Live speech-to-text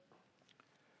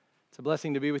It's a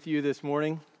blessing to be with you this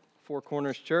morning, Four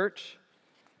Corners Church.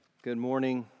 Good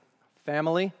morning,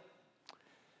 family.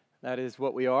 That is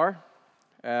what we are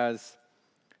as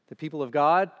the people of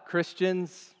God,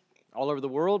 Christians all over the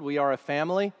world. We are a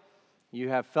family. You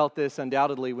have felt this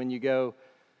undoubtedly when you go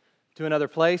to another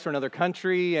place or another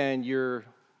country and you're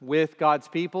with God's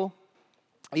people,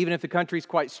 even if the country's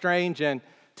quite strange and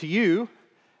to you,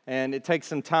 and it takes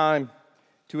some time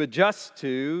to adjust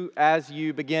to as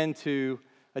you begin to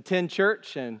attend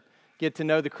church and get to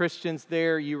know the Christians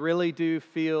there. You really do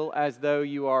feel as though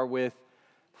you are with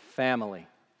family.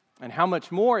 And how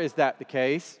much more is that the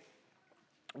case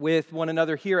with one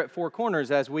another here at Four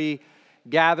Corners as we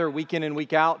gather week in and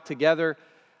week out together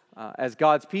as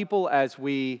God's people, as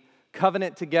we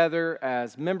covenant together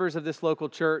as members of this local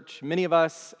church, many of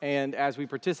us, and as we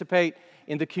participate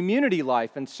in the community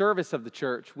life and service of the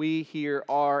church. We here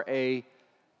are a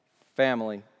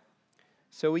family.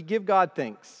 So we give God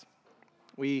thanks.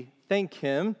 We thank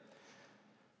Him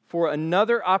for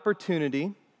another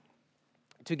opportunity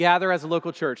to gather as a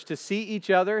local church, to see each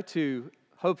other, to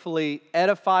hopefully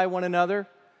edify one another.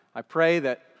 I pray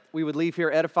that we would leave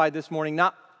here edified this morning,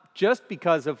 not just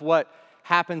because of what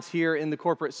happens here in the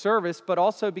corporate service, but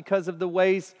also because of the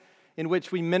ways in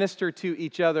which we minister to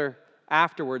each other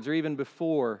afterwards or even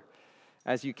before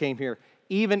as you came here.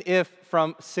 Even if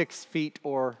from 6 feet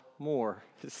or more,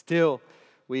 still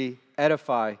we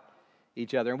edify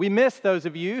each other. And we miss those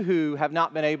of you who have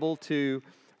not been able to,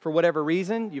 for whatever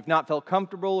reason, you've not felt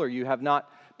comfortable or you have not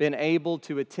been able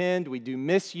to attend. We do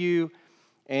miss you,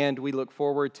 and we look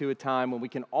forward to a time when we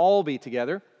can all be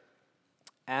together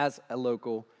as a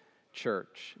local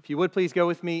church. If you would please go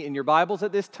with me in your Bibles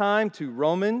at this time to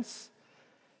Romans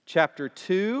chapter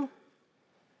 2.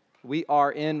 We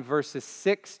are in verses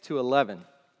 6 to 11.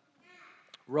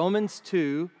 Romans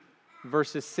 2,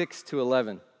 verses 6 to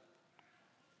 11.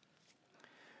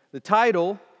 The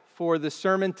title for the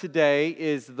sermon today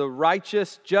is The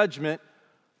Righteous Judgment,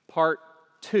 Part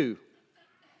 2.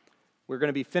 We're going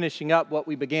to be finishing up what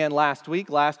we began last week.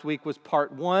 Last week was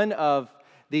part 1 of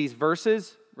these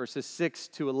verses 6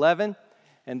 to 11,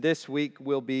 and this week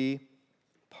will be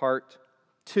part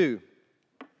 2.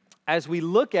 As we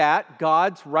look at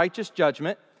God's righteous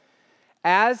judgment,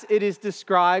 as it is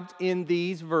described in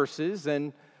these verses,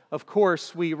 and of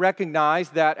course, we recognize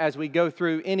that as we go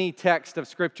through any text of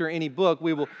Scripture, any book,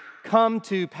 we will come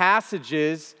to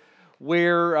passages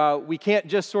where we can't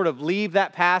just sort of leave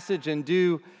that passage and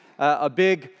do a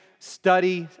big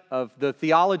study of the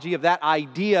theology of that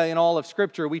idea in all of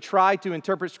Scripture. We try to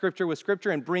interpret Scripture with Scripture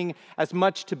and bring as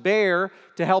much to bear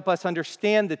to help us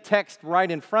understand the text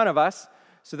right in front of us.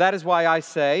 So that is why I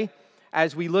say,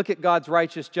 as we look at God's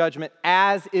righteous judgment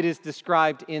as it is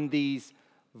described in these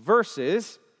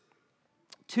verses,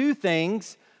 two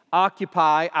things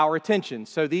occupy our attention.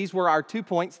 So these were our 2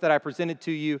 points that I presented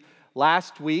to you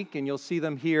last week, and you'll see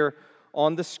them here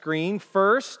on the screen.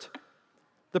 First,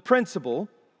 the principle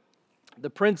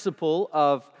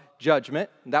of judgment.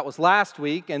 That was last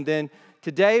week, and then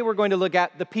today we're going to look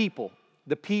at the people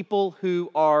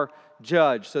who are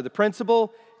judged. So the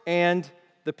principle and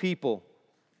the people.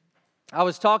 I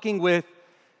was talking with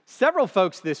several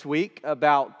folks this week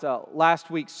about last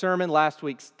week's sermon, last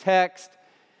week's text,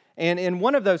 and in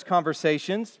one of those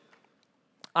conversations,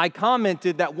 I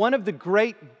commented that one of the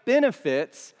great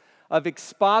benefits of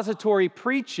expository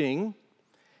preaching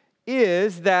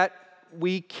is that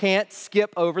we can't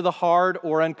skip over the hard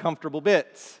or uncomfortable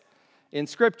bits in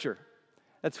Scripture.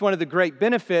 That's one of the great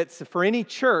benefits for any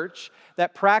church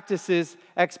that practices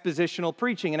expositional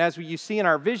preaching. And as you see in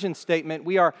our vision statement,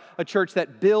 we are a church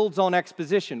that builds on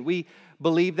exposition. We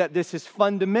believe that this is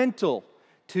fundamental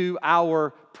to our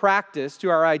practice, to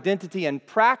our identity and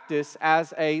practice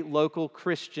as a local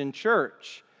Christian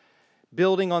church,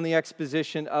 building on the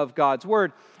exposition of God's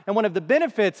Word. And one of the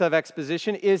benefits of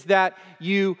exposition is that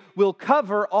you will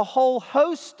cover a whole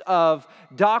host of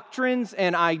doctrines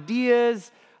and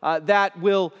ideas that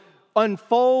will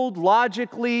unfold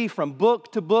logically from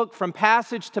book to book, from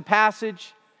passage to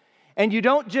passage. And you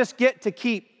don't just get to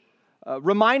keep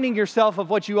reminding yourself of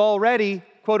what you already,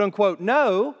 quote unquote,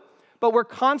 know, but we're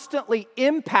constantly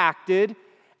impacted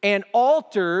and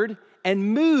altered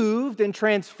and moved and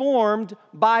transformed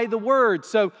by the Word.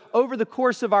 So over the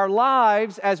course of our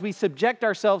lives, as we subject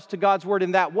ourselves to God's Word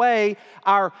in that way,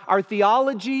 our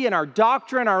theology and our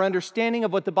doctrine, our understanding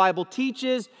of what the Bible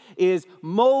teaches is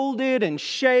molded and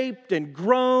shaped and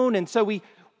grown. And so we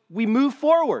move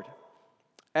forward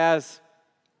as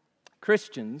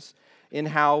Christians in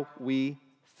how we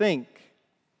think.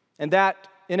 And that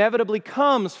inevitably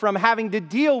comes from having to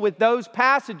deal with those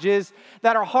passages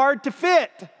that are hard to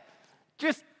fit.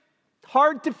 Just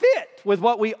hard to fit with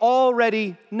what we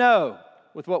already know,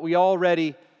 with what we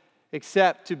already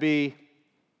accept to be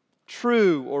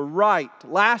true or right.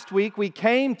 Last week we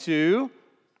came to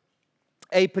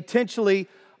a potentially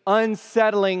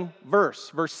unsettling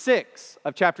verse, verse 6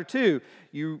 of chapter 2.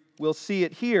 You will see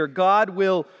it here. God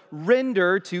will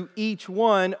render to each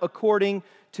one according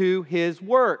to his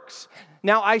works.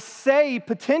 Now, I say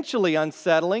potentially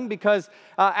unsettling because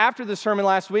after the sermon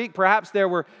last week, perhaps there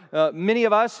were many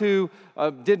of us who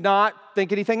did not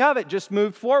think anything of it, just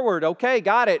moved forward. Okay,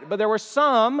 got it. But there were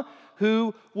some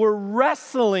who were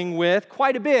wrestling with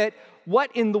quite a bit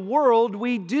what in the world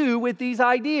we do with these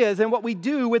ideas and what we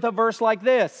do with a verse like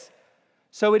this.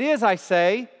 So it is, I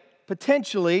say,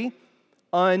 potentially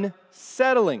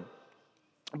unsettling.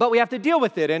 But we have to deal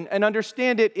with it and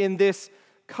understand it in this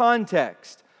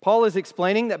context. Paul is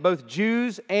explaining that both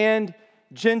Jews and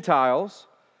Gentiles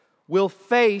will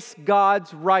face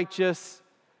God's righteous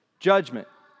judgment.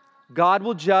 God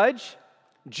will judge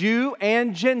Jew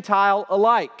and Gentile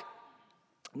alike,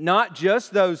 not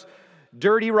just those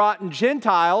dirty, rotten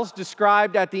Gentiles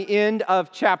described at the end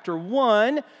of chapter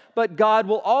 1, but God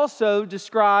will also judge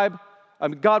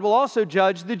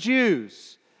the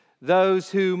Jews, those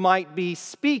who might be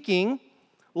speaking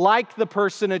like the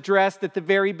person addressed at the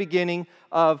very beginning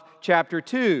of chapter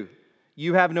 2.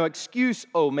 You have no excuse,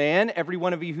 O man, every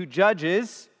one of you who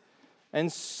judges,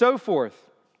 and so forth.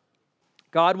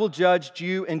 God will judge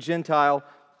Jew and Gentile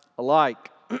alike.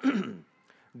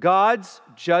 God's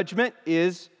judgment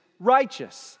is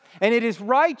righteous. And it is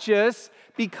righteous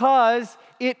because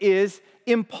it is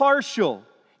impartial.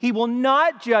 He will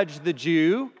not judge the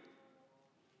Jew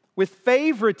with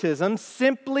favoritism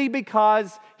simply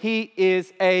because he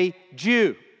is a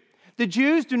Jew. The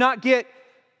Jews do not get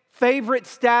favorite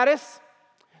status.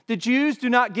 The Jews do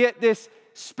not get this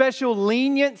special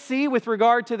leniency with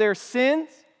regard to their sins.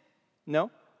 No.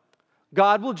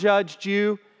 God will judge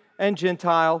Jew and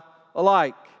Gentile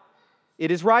alike.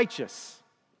 It is righteous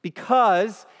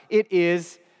because it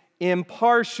is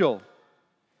impartial.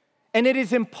 And it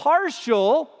is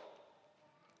impartial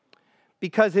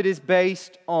because it is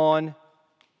based on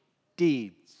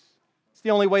deeds. It's the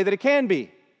only way that it can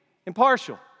be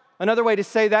impartial. Another way to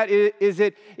say that is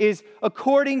it is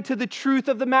according to the truth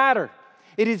of the matter.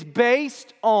 It is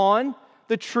based on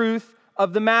the truth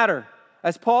of the matter.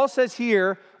 As Paul says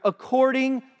here,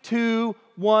 according to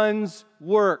one's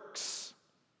works.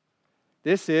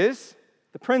 This is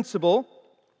the principle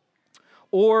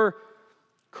or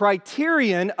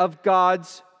criterion of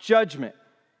God's judgment.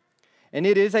 And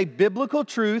it is a biblical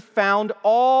truth found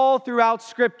all throughout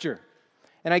Scripture.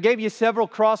 And I gave you several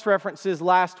cross-references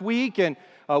last week, and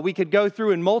we could go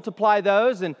through and multiply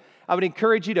those. And I would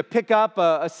encourage you to pick up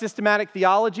a systematic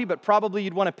theology, but probably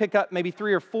you'd want to pick up maybe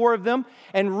 3 or 4 of them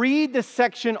and read the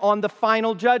section on the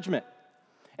final judgment.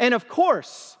 And of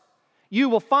course, you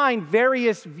will find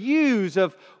various views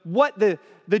of what the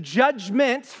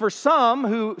judgments, for some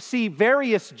who see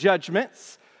various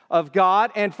judgments of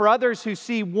God, and for others who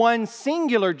see one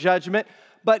singular judgment.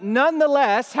 But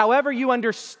nonetheless, however you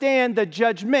understand the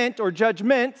judgment or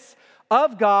judgments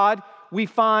of God, we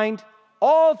find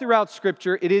all throughout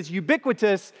Scripture, it is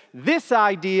ubiquitous, this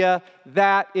idea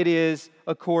that it is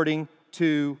according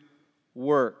to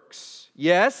works.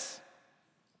 Yes,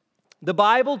 the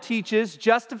Bible teaches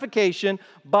justification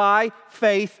by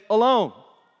faith alone.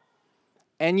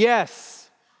 And yes,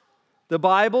 the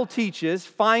Bible teaches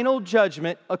final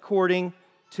judgment according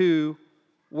to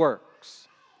works.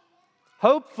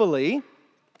 Hopefully,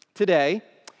 today,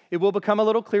 it will become a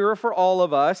little clearer for all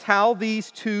of us how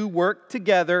these two work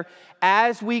together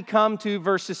as we come to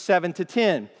verses 7 to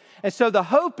 10. And so the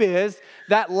hope is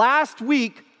that last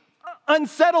week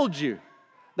unsettled you.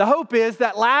 The hope is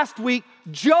that last week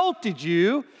jolted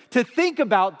you to think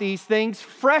about these things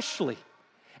freshly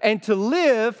and to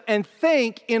live and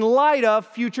think in light of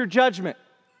future judgment.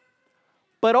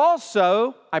 But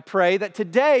also, I pray that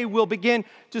today we'll begin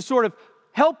to sort of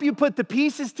help you put the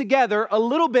pieces together a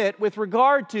little bit with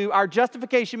regard to our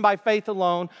justification by faith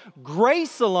alone,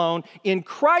 grace alone, in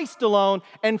Christ alone,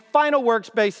 and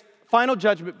final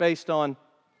judgment based on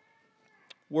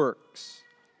works.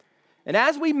 And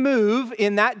as we move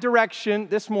in that direction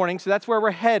this morning, so that's where we're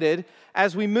headed,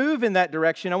 as we move in that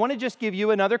direction, I want to just give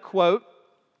you another quote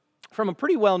from a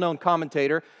pretty well-known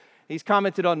commentator. He's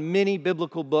commented on many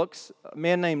biblical books, a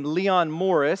man named Leon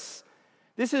Morris.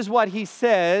 This is what he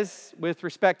says with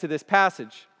respect to this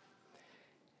passage.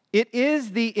 It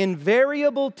is the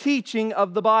invariable teaching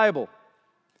of the Bible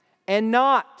and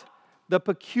not the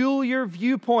peculiar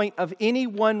viewpoint of any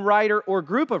one writer or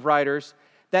group of writers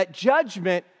that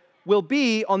judgment will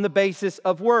be on the basis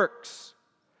of works.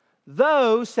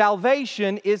 though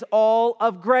salvation is all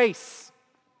of grace.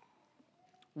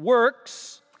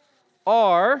 Works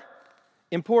are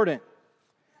important.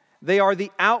 They are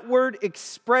the outward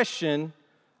expression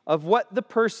of what the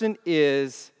person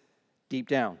is deep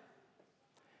down.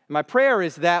 My prayer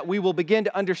is that we will begin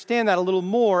to understand that a little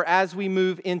more as we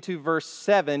move into verse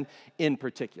 7 in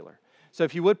particular. So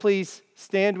if you would please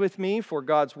stand with me for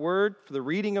God's Word, for the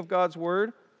reading of God's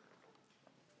Word.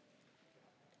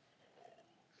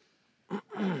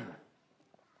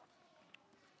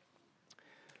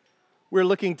 We're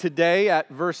looking today at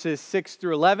verses 6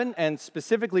 through 11, and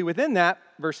specifically within that,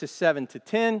 verses 7 to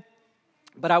 10.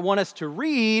 But I want us to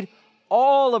read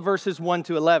all of verses 1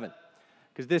 to 11,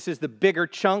 because this is the bigger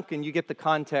chunk, and you get the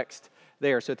context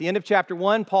there. So at the end of chapter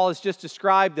 1, Paul has just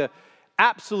described the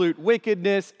absolute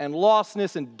wickedness and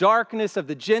lostness and darkness of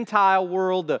the Gentile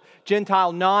world, the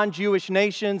Gentile non-Jewish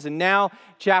nations. And now,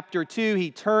 chapter 2, he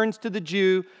turns to the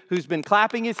Jew who's been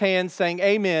clapping his hands, saying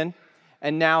amen,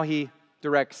 and now he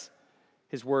directs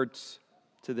his words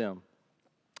to them.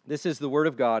 This is the word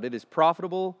of God. It is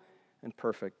profitable and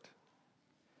perfect.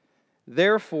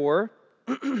 Therefore,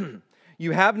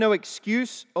 you have no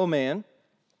excuse, O man,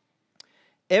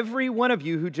 every one of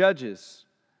you who judges.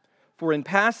 For in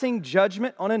passing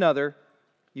judgment on another,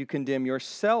 you condemn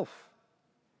yourself,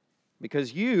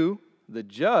 because you, the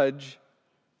judge,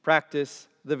 practice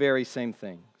the very same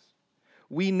things.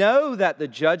 We know that the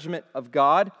judgment of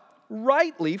God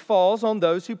rightly falls on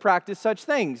those who practice such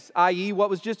things, i.e.,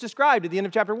 what was just described at the end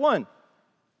of chapter 1.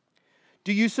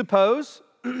 Do you suppose,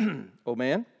 O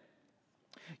man,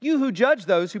 you who judge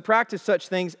those who practice such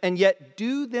things and yet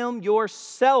do them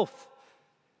yourself,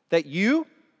 that you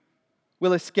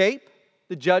will escape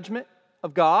the judgment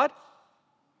of God?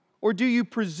 Or do you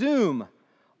presume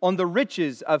on the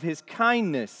riches of His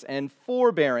kindness and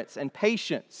forbearance and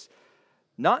patience,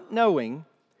 not knowing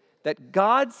that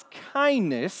God's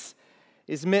kindness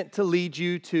is meant to lead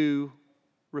you to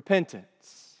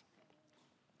repentance?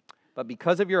 But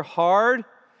because of your hard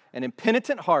and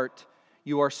impenitent heart,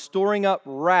 you are storing up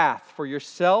wrath for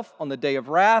yourself on the day of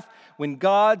wrath, when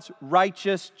God's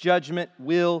righteous judgment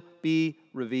will be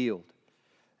revealed.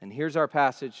 And here's our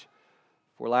passage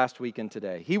for last week and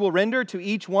today. He will render to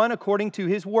each one according to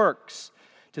his works.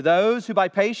 To those who by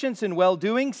patience and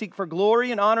well-doing seek for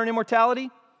glory and honor and immortality,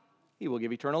 He will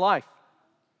give eternal life.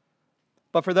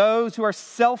 But for those who are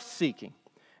self-seeking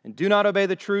and do not obey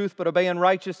the truth, but obey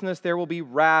unrighteousness, there will be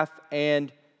wrath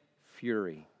and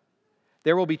fury.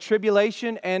 There will be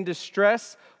tribulation and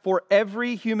distress for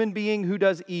every human being who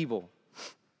does evil,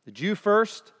 the Jew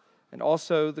first and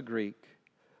also the Greek.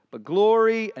 But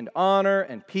glory and honor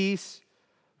and peace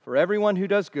for everyone who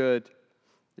does good,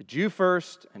 the Jew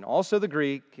first and also the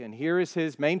Greek. And here is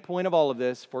his main point of all of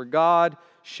this: for God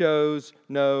shows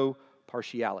no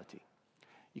partiality.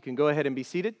 You can go ahead and be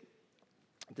seated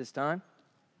at this time.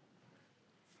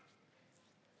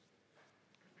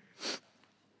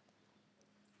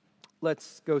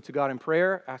 Let's go to God in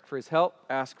prayer, ask for His help,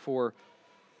 ask for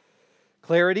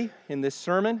clarity in this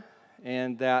sermon,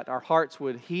 and that our hearts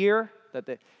would hear, that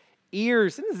the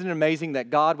ears, isn't it amazing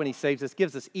that God, when He saves us,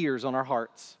 gives us ears on our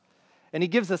hearts, and He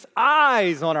gives us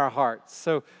eyes on our hearts.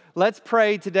 So let's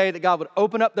pray today that God would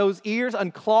open up those ears,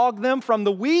 unclog them from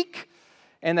the weak,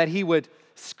 and that He would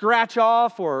scratch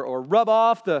off or rub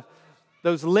off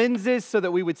those lenses so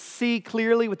that we would see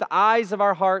clearly with the eyes of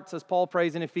our hearts, as Paul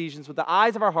prays in Ephesians, with the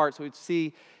eyes of our hearts we would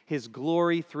see His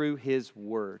glory through His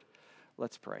word.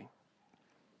 Let's pray.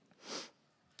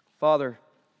 Father,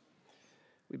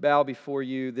 we bow before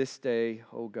You this day,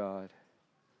 O God.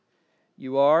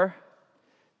 You are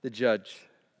the judge.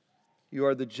 You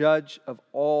are the judge of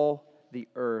all the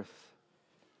earth.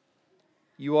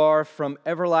 You are from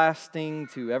everlasting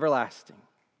to everlasting.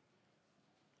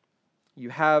 You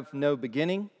have no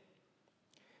beginning.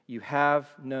 You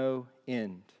have no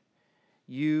end.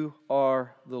 You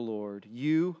are the Lord.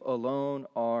 You alone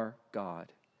are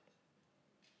God.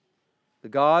 The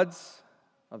gods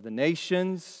of the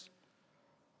nations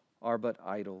are but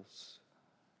idols.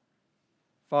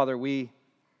 Father, we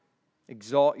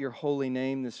exalt Your holy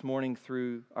name this morning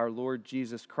through our Lord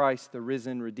Jesus Christ, the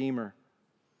risen Redeemer.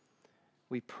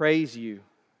 We praise You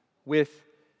with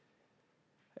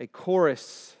a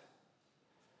chorus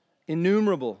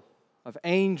innumerable of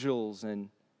angels and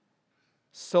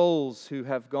souls who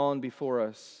have gone before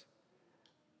us.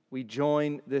 We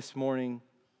join this morning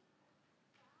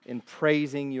in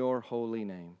praising Your holy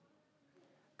name.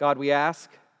 God, we ask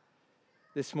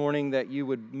this morning that You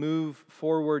would move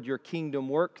forward Your kingdom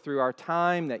work through our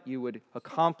time, that You would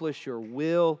accomplish Your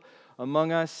will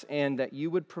among us, and that You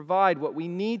would provide what we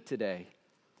need today.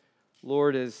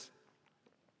 Lord, as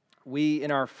We,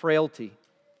 in our frailty,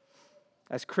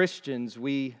 as Christians,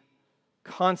 we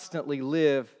constantly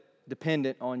live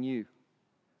dependent on you.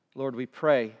 Lord, we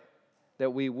pray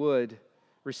that we would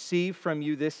receive from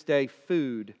you this day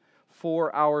food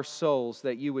for our souls,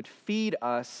 that you would feed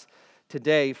us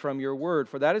today from your word,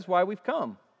 for that is why we've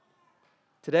come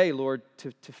today, Lord,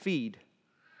 to feed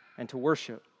and to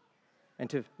worship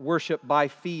by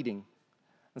feeding.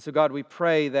 And so, God, we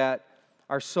pray that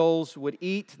our souls would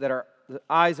eat, that the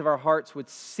eyes of our hearts would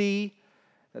see,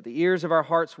 that the ears of our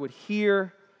hearts would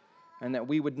hear, and that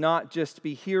we would not just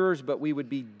be hearers, but we would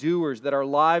be doers, that our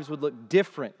lives would look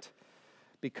different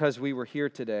because we were here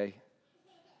today.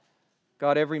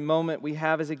 God, every moment we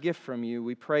have is a gift from you.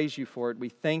 We praise you for it. We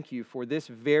thank you for this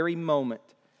very moment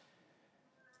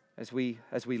as we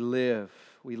live.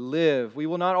 We live. We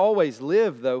will not always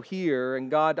live, though, here.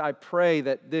 And God, I pray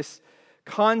that this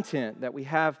content that we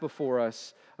have before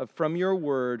us from your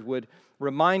word would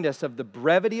remind us of the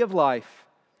brevity of life,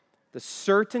 the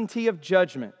certainty of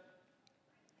judgment,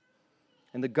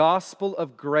 and the gospel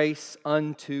of grace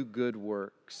unto good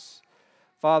works.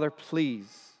 Father, please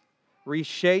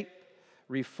reshape,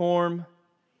 reform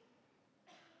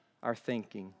our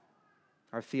thinking,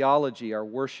 our theology, our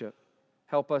worship.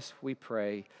 Help us, we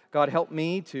pray. God, help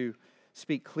me to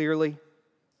speak clearly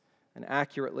and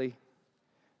accurately.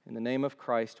 In the name of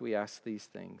Christ, we ask these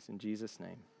things. In Jesus'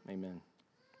 name, amen.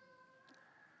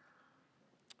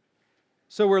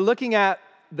 So we're looking at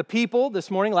the people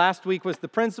this morning. Last week was the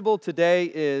principle.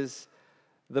 Today is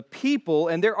the people.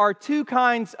 And there are two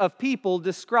kinds of people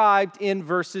described in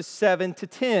verses 7 to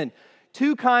 10.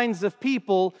 Two kinds of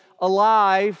people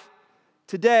alive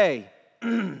today.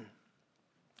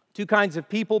 Two kinds of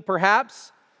people,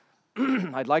 perhaps.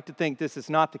 I'd like to think this is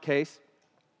not the case,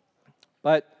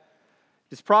 but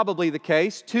it's probably the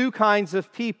case. Two kinds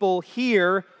of people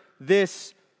here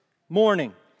this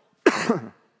morning.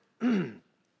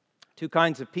 Two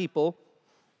kinds of people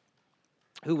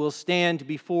who will stand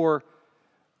before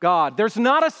God. There's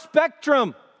not a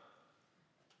spectrum.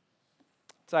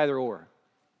 It's either or.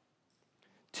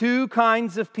 Two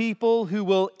kinds of people who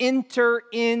will enter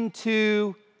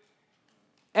into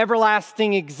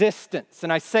everlasting existence.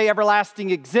 And I say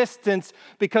everlasting existence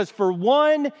because for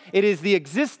one, it is the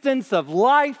existence of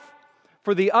life.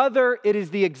 For the other, it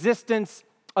is the existence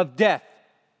of death.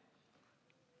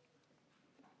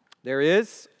 There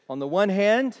is, on the one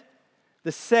hand,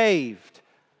 the saved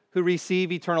who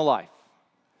receive eternal life.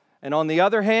 And on the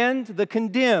other hand, the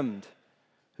condemned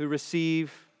who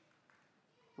receive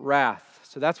wrath.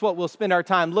 So that's what we'll spend our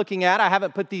time looking at. I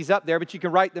haven't put these up there, but you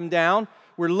can write them down.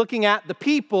 We're looking at the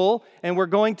people, and we're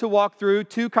going to walk through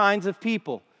two kinds of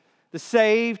people, the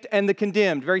saved and the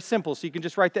condemned. Very simple, so you can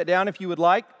just write that down if you would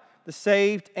like, the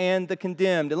saved and the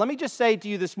condemned. And let me just say to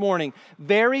you this morning,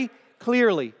 very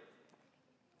clearly,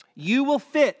 you will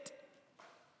fit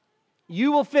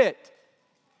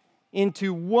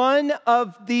into one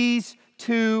of these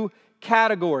two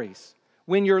categories.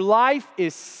 When your life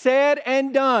is said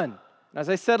and done, as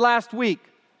I said last week,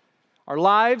 our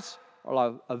lives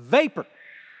are a vapor,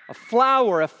 a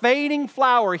flower, a fading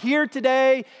flower, here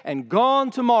today and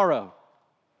gone tomorrow.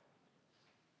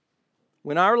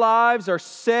 When our lives are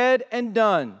said and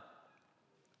done,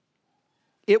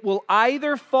 it will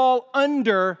either fall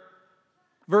under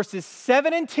verses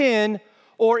 7 and 10,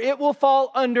 or it will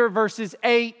fall under verses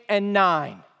 8 and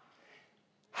 9.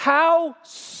 How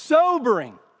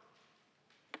sobering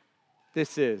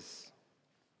this is.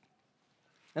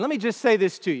 And let me just say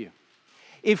this to you.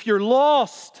 If you're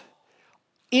lost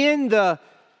in the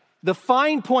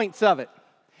fine points of it,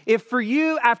 if for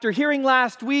you, after hearing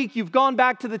last week, you've gone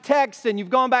back to the text and you've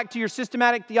gone back to your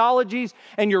systematic theologies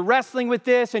and you're wrestling with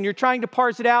this and you're trying to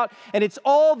parse it out and it's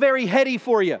all very heady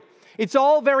for you. It's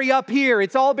all very up here.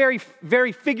 It's all very,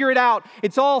 very figure it out.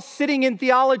 It's all sitting in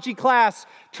theology class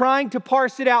trying to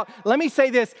parse it out. Let me say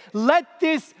this. Let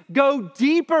this go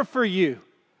deeper for you.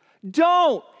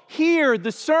 Don't hear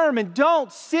the sermon.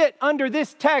 Don't sit under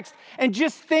this text and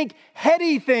just think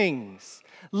heady things.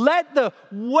 Let the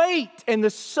weight and the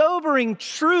sobering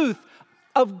truth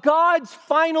of God's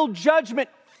final judgment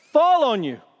fall on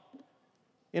you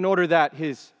in order that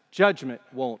His judgment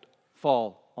won't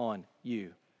fall on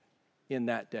you in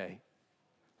that day.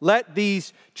 Let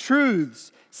these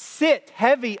truths sit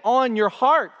heavy on your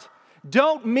heart.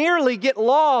 Don't merely get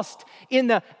lost in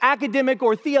the academic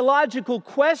or theological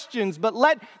questions, but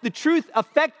let the truth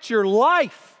affect your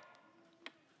life.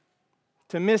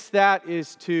 To miss that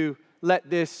is to let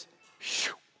this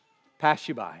pass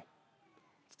you by.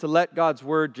 It's to let God's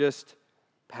word just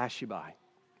pass you by.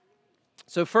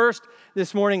 So first,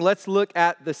 this morning, let's look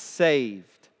at the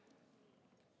saved.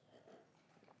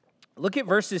 Look at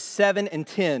verses 7 and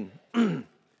 10.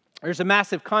 There's a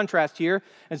massive contrast here,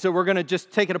 and so we're going to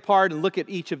just take it apart and look at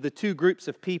each of the two groups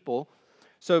of people.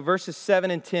 So verses 7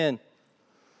 and 10.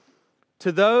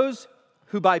 To those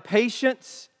who by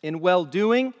patience in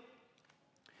well-doing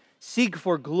seek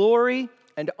for glory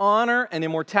and honor and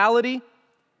immortality,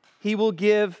 he will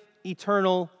give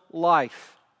eternal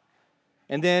life.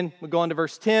 And then we go on to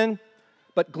verse 10.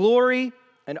 But glory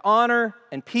and honor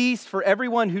and peace for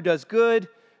everyone who does good,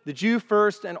 the Jew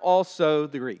first and also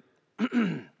the Greek.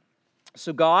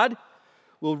 So God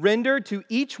will render to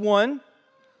each one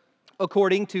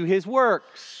according to his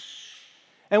works.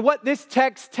 And what this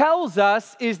text tells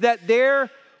us is that there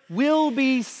will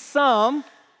be some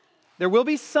on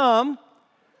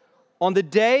the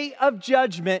day of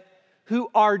judgment who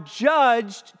are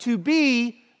judged to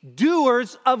be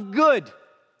doers of good.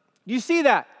 You see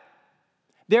that?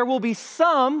 There will be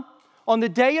some on the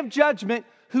day of judgment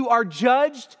who are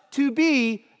judged to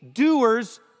be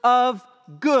doers of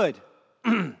good.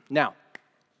 Now,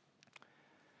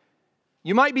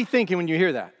 you might be thinking when you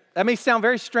hear that may sound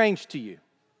very strange to you.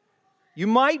 You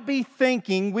might be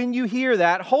thinking when you hear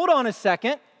that, hold on a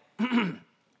second. You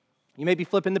may be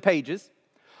flipping the pages.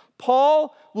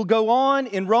 Paul will go on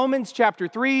in Romans chapter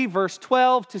 3, verse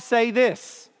 12 to say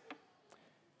this.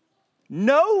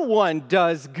 No one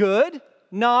does good,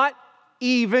 not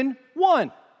even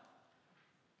one.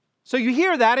 So you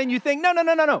hear that and you think,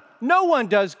 no. No one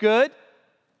does good.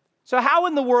 So how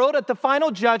in the world at the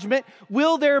final judgment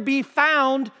will there be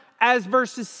found, as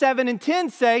verses 7 and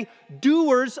 10 say,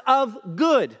 doers of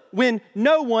good when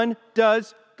no one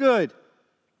does good?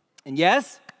 And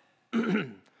yes,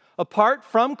 apart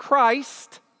from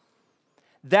Christ,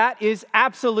 that is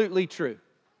absolutely true.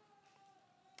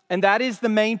 And that is the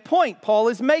main point Paul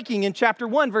is making in chapter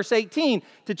 1, verse 18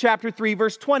 to chapter 3,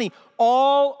 verse 20.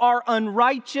 All are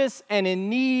unrighteous and in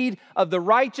need of the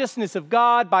righteousness of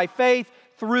God by faith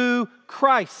through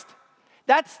Christ.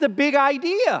 That's the big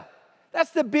idea.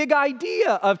 That's the big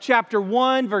idea of chapter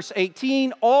 1, verse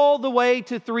 18, all the way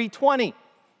to 3:20.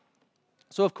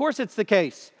 So of course it's the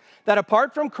case that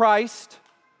apart from Christ,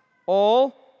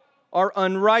 all are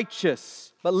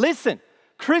unrighteous. But listen,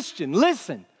 Christian,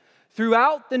 listen.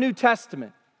 Throughout the New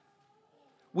Testament,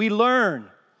 we learn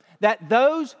that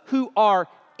those who are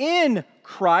in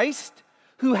Christ,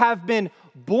 who have been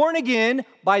born again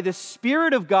by the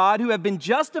Spirit of God, who have been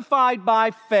justified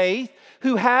by faith,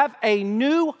 who have a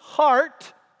new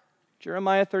heart,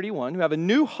 Jeremiah 31, who have a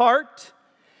new heart,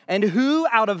 and who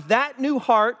out of that new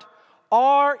heart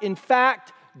are in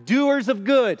fact doers of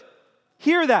good.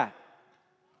 Hear that.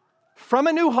 From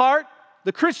a new heart,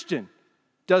 the Christian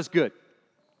does good.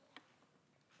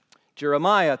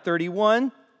 Jeremiah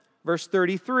 31, verse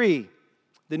 33,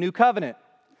 the new covenant.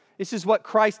 This is what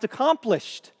Christ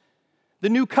accomplished. The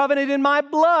new covenant in my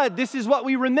blood. This is what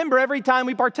we remember every time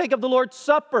we partake of the Lord's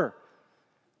Supper.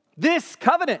 This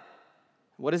covenant.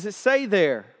 What does it say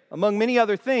there? Among many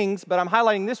other things, but I'm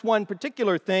highlighting this one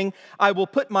particular thing. I will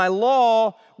put my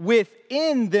law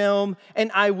within them,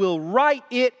 and I will write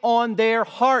it on their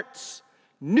hearts.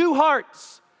 New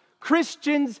hearts.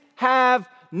 Christians have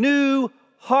new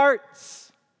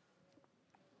hearts.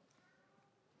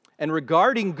 And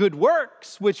regarding good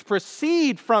works, which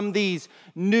proceed from these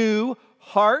new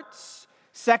hearts,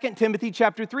 2 Timothy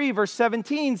chapter 3, verse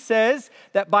 17 says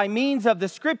that by means of the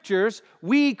Scriptures,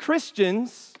 we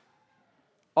Christians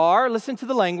are, listen to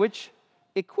the language,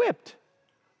 equipped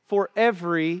for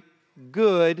every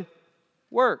good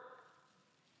work.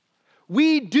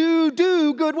 We do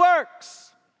good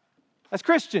works as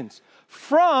Christians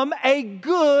from a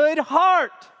good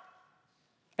heart,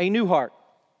 a new heart,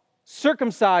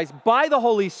 circumcised by the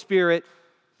Holy Spirit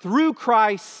through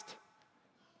Christ,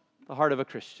 the heart of a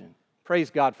Christian. Praise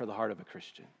God for the heart of a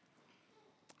Christian.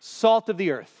 Salt of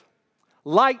the earth,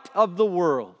 light of the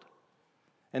world,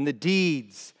 and the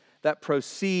deeds that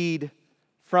proceed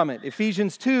from it.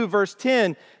 Ephesians 2, verse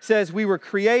 10 says, we were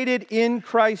created in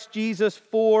Christ Jesus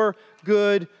for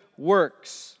good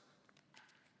works.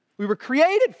 We were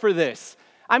created for this.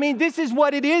 I mean, this is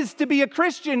what it is to be a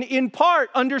Christian in part,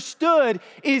 understood,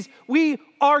 is we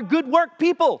are good work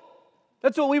people.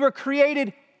 That's what we were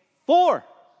created for.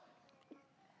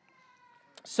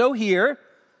 So here,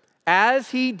 as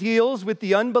he deals with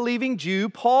the unbelieving Jew,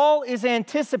 Paul is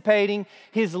anticipating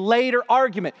his later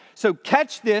argument. So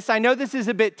catch this. I know this is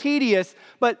a bit tedious,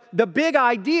 but the big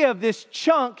idea of this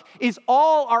chunk is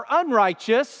all are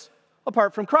unrighteous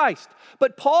apart from Christ.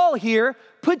 But Paul here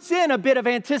puts in a bit of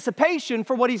anticipation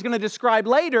for what he's going to describe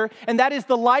later, and that is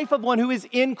the life of one who is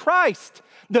in Christ,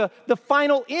 the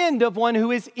final end of one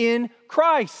who is in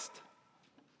Christ.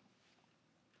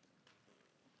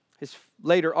 his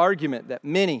later argument that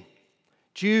many,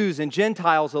 Jews and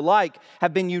Gentiles alike,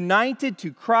 have been united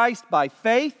to Christ by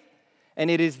faith, and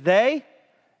it is they,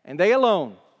 and they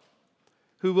alone,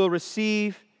 who will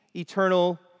receive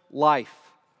eternal life.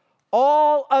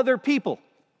 All other people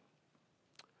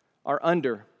are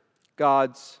under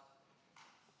God's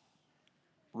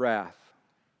wrath.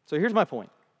 So here's my point.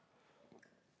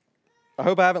 I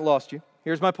hope I haven't lost you.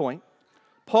 Here's my point.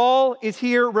 Paul is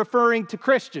here referring to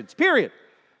Christians, period.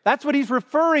 That's what he's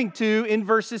referring to in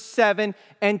verses 7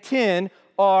 and 10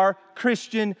 are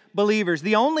Christian believers,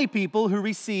 the only people who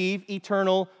receive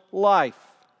eternal life.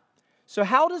 So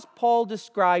how does Paul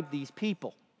describe these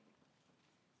people?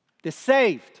 The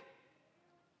saved.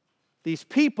 These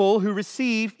people who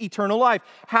receive eternal life.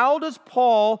 How does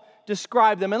Paul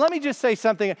describe them? And let me just say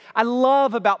something I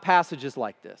love about passages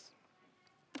like this.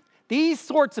 These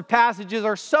sorts of passages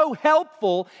are so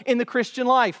helpful in the Christian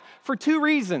life for two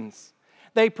reasons.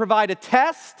 They provide a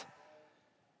test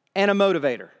and a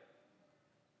motivator.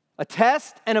 A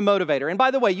test and a motivator. And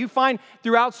by the way, you find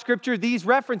throughout Scripture these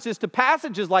references to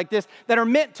passages like this that are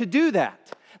meant to do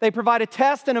that. They provide a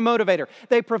test and a motivator.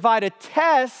 They provide a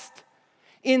test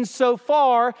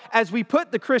insofar as we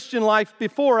put the Christian life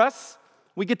before us.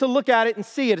 We get to look at it and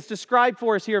see it. It's described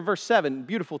for us here in verse 7,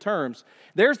 beautiful terms.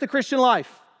 There's the Christian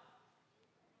life.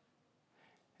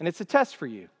 And it's a test for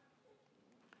you.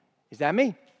 Is that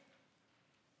me?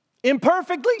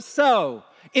 Imperfectly so.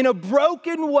 In a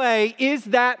broken way, is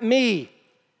that me?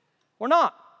 Or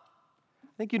not? I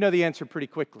think you know the answer pretty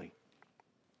quickly.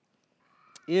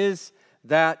 Is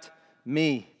that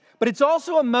me? But it's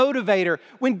also a motivator.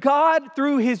 When God,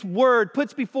 through His Word,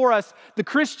 puts before us the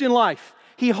Christian life,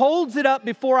 He holds it up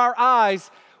before our eyes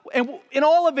and in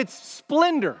all of its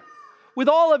splendor, with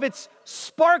all of its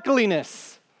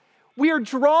sparkliness. We are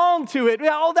drawn to it.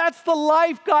 Oh, that's the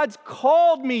life God's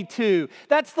called me to.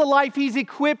 That's the life He's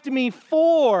equipped me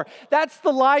for. That's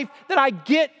the life that I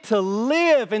get to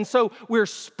live. And so we're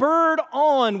spurred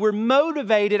on. We're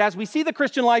motivated as we see the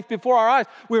Christian life before our eyes.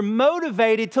 We're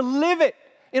motivated to live it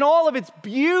in all of its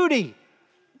beauty.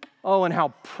 Oh, and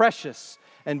how precious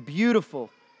and beautiful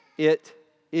it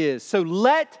is. So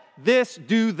let this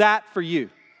do that for you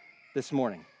this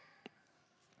morning.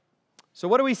 So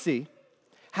what do we see?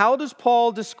 How does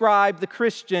Paul describe the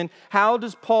Christian? How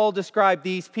does Paul describe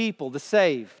these people, the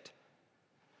saved?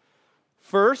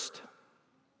 First,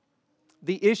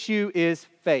 the issue is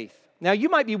faith. Now, you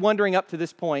might be wondering up to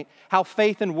this point how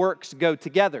faith and works go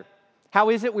together. How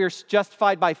is it we're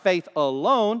justified by faith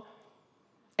alone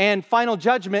and final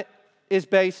judgment is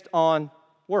based on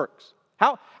works?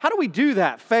 How do we do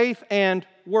that, faith and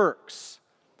works?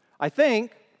 I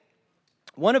think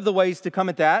one of the ways to come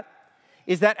at that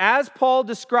is that as Paul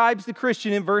describes the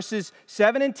Christian in verses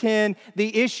 7 and 10,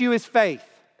 the issue is faith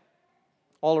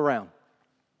all around.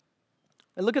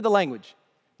 And look at the language.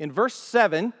 In verse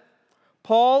 7,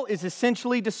 Paul is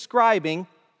essentially describing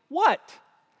what?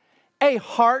 A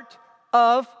heart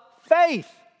of faith.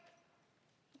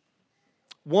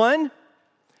 One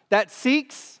that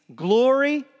seeks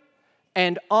glory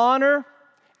and honor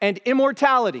and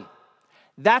immortality.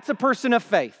 That's a person of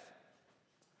faith.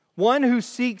 One who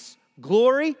seeks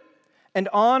glory and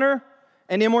honor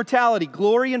and immortality.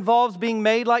 Glory involves being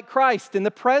made like Christ in the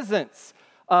presence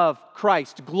of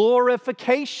Christ.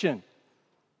 Glorification.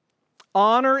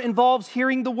 Honor involves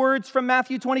hearing the words from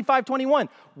Matthew 25:21.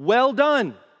 Well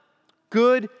done,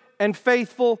 good and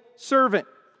faithful servant.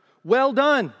 Well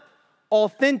done,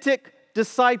 authentic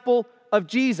disciple of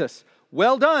Jesus.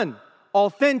 Well done,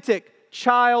 authentic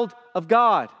child of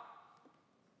God.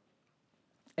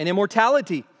 And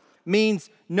immortality means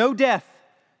no death,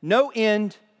 no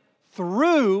end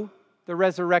through the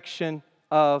resurrection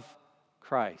of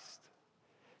Christ.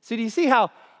 So do you see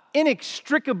how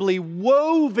inextricably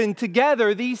woven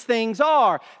together these things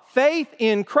are? Faith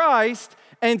in Christ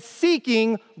and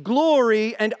seeking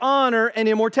glory and honor and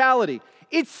immortality.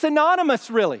 It's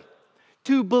synonymous, really.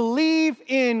 To believe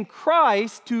in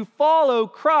Christ, to follow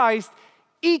Christ,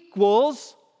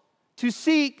 equals to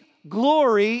seek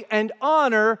glory and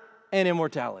honor and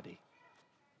immortality.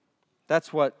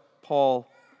 That's what Paul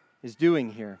is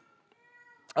doing here.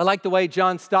 I like the way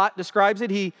John Stott describes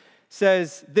it. He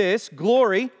says this: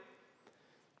 glory,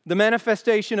 the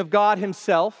manifestation of God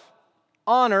Himself;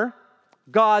 honor,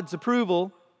 God's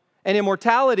approval; and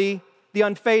immortality, the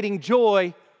unfading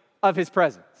joy of His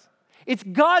presence. It's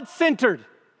God-centered.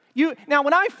 Now,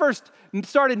 when I first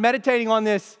started meditating on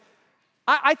this,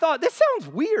 I thought, this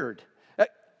sounds weird.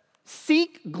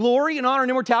 Seek glory and honor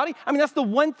and immortality. I mean, that's the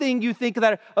one thing you think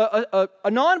that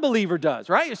a non-believer does,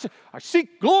 right? I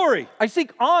seek glory. I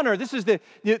seek honor. This is the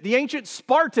ancient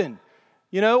Spartan.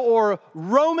 or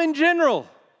Roman general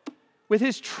with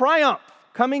his triumph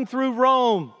coming through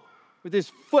Rome with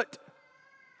his foot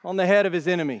on the head of his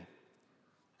enemy.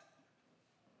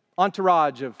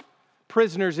 Entourage of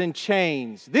prisoners in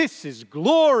chains. This is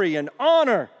glory and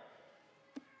honor.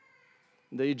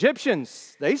 The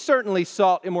Egyptians, they certainly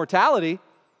sought immortality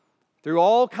through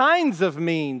all kinds of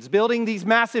means, building these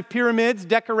massive pyramids,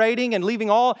 decorating and leaving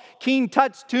all King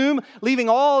Tut's tomb, leaving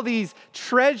all these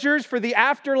treasures for the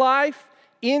afterlife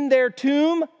in their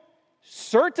tomb.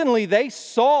 Certainly they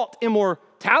sought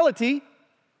immortality.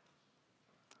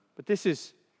 But this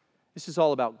is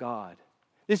all about God.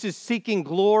 This is seeking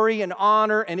glory and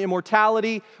honor and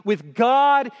immortality with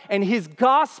God and His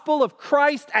gospel of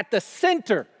Christ at the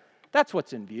center. That's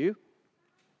what's in view.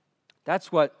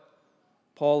 That's what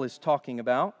Paul is talking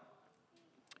about.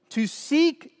 To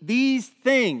seek these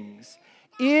things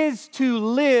is to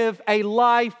live a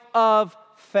life of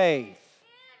faith.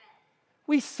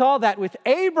 We saw that with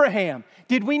Abraham,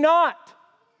 did we not?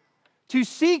 To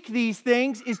seek these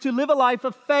things is to live a life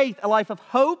of faith, a life of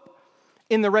hope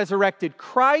in the resurrected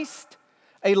Christ,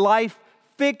 a life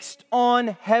fixed on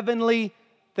heavenly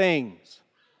things.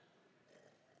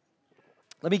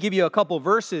 Let me give you a couple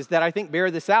verses that I think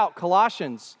bear this out.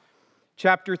 Colossians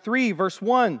chapter 3, verse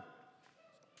 1.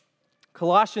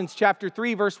 Colossians chapter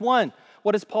 3, verse 1.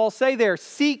 What does Paul say there?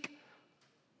 Seek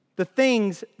the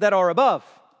things that are above,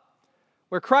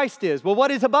 where Christ is. Well,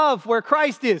 what is above where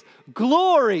Christ is?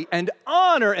 Glory and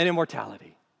honor and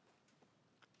immortality.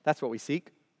 That's what we seek.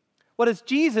 What does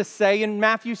Jesus say in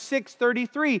Matthew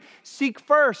 6:33? Seek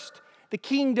first the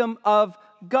kingdom of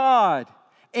God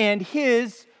and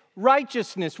His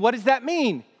righteousness. What does that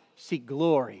mean? Seek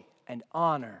glory and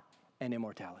honor and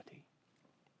immortality.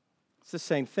 It's the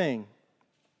same thing.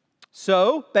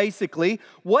 So, basically,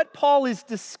 what Paul is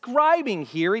describing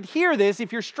here, and hear this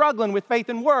if you're struggling with faith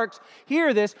and works,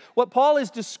 hear this. What Paul is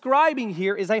describing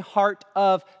here is a heart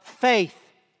of faith.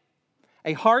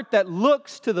 A heart that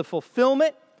looks to the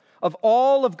fulfillment of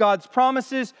all of God's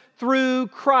promises through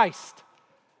Christ.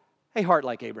 A heart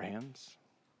like Abraham's,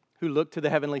 who looked to the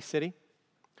heavenly city,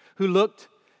 who looked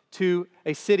to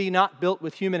a city not built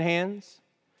with human hands.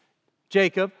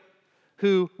 Jacob,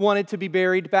 who wanted to be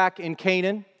buried back in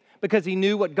Canaan because he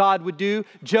knew what God would do.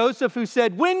 Joseph, who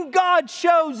said, when God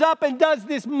shows up and does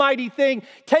this mighty thing,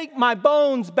 take my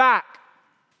bones back.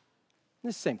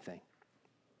 This same thing.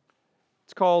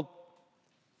 It's called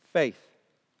faith.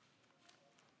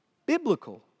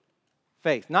 Biblical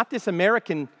faith, not this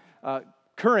American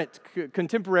current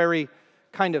contemporary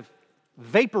kind of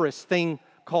vaporous thing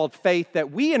called faith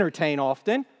that we entertain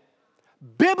often.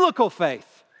 Biblical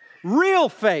faith, real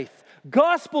faith,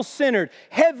 gospel-centered,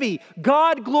 heavy,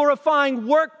 God-glorifying,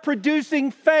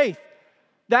 work-producing faith,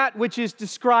 that which is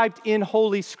described in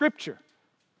Holy Scripture,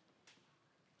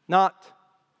 not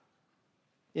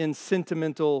in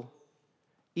sentimental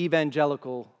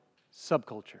evangelical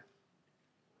subculture.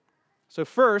 So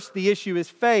first, the issue is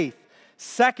faith.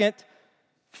 Second,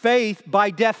 faith by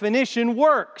definition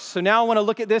works. So now I want to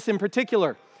look at this in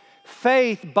particular.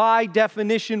 Faith by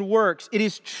definition works. It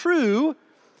is true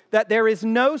that there is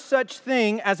no such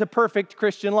thing as a perfect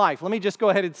Christian life. Let me just go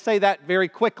ahead and say that very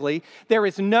quickly. There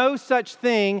is no such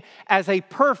thing as a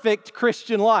perfect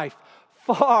Christian life.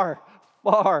 Far,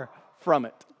 far from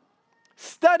it.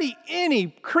 Study any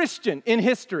Christian in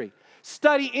history.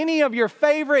 Study any of your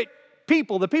favorite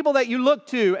people, the people that you look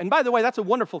to. And by the way, that's a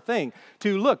wonderful thing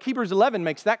to look. Hebrews 11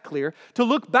 makes that clear. To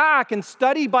look back and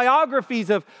study biographies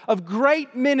of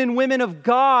great men and women of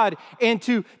God and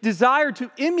to desire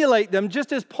to emulate them,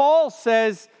 just as Paul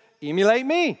says, emulate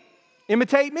me,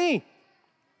 imitate me.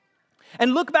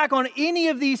 And look back on any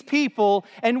of these people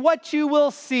and what you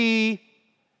will see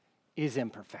is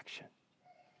imperfection.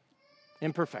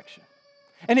 Imperfection.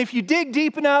 And if you dig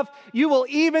deep enough, you will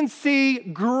even see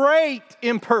great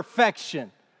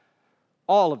imperfection.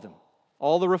 All of them.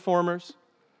 All the reformers,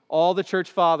 all the church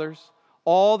fathers,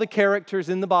 all the characters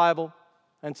in the Bible,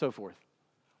 and so forth.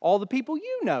 All the people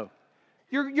you know.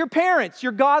 Your parents,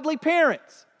 your godly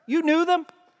parents. You knew them.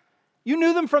 You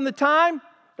knew them from the time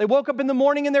they woke up in the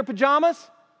morning in their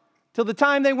pajamas till the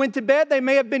time they went to bed. They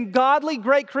may have been godly,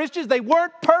 great Christians. They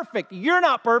weren't perfect. You're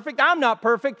not perfect. I'm not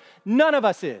perfect. None of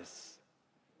us is.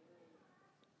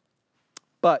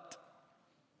 But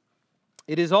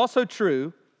it is also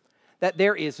true that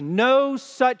there is no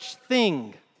such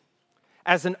thing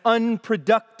as an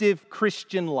unproductive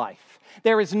Christian life.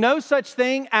 There is no such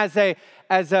thing as a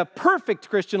perfect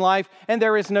Christian life, and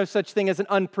there is no such thing as an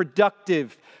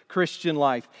unproductive Christian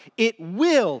life. It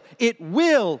will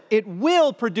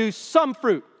produce some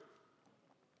fruit.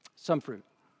 Some fruit.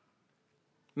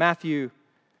 Matthew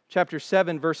chapter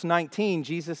 7, verse 19,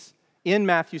 in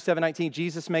Matthew 7:19,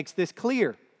 Jesus makes this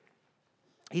clear.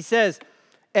 He says,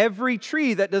 every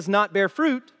tree that does not bear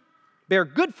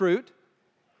good fruit,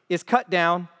 is cut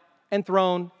down and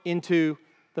thrown into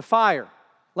the fire.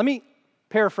 Let me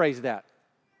paraphrase that.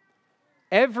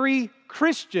 Every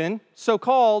Christian,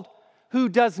 so-called, who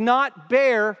does not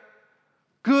bear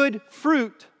good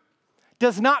fruit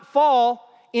does not fall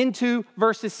into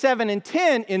verses 7 and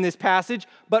 10 in this passage,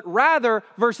 but rather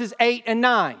verses 8 and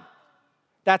 9.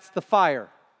 That's the fire.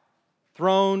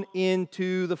 Thrown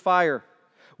into the fire.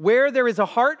 Where there is a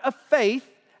heart of faith,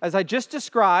 as I just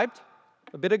described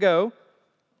a bit ago,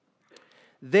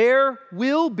 there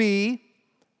will be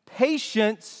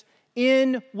patience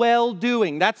in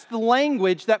well-doing. That's the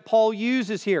language that Paul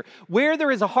uses here. Where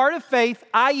there is a heart of faith,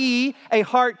 i.e., a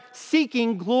heart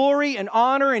seeking glory and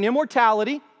honor and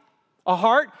immortality, a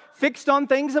heart fixed on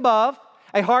things above,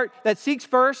 a heart that seeks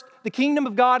first the kingdom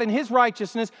of God and His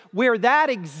righteousness, where that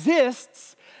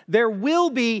exists, there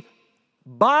will be,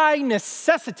 by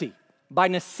necessity,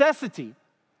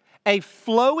 a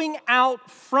flowing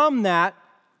out from that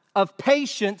of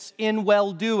patience in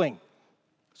well-doing.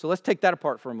 So let's take that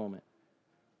apart for a moment.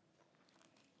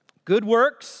 Good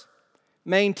works,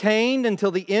 maintained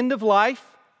until the end of life,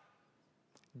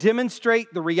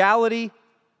 demonstrate the reality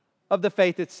of the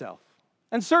faith itself.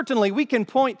 And certainly we can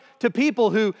point to people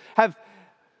who have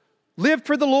lived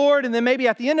for the Lord and then maybe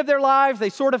at the end of their lives they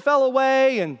sort of fell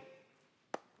away and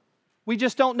we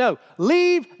just don't know.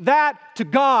 Leave that to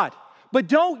God. But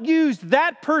don't use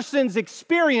that person's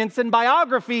experience and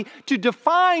biography to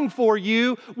define for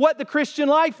you what the Christian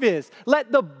life is.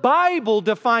 Let the Bible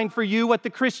define for you what the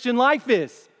Christian life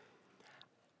is.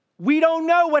 We don't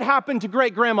know what happened to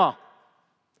great-grandma.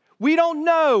 We don't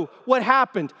know what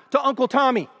happened to Uncle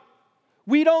Tommy.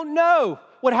 We don't know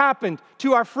what happened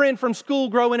to our friend from school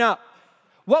growing up.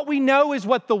 What we know is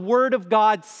what the Word of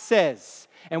God says.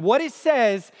 And what it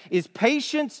says is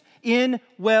patience in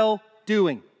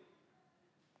well-doing.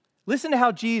 Listen to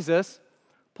how Jesus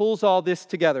pulls all this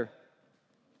together.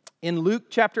 In Luke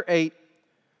chapter 8,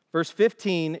 verse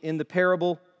 15, in the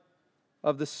parable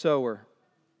of the sower.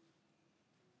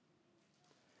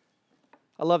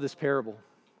 I love this parable.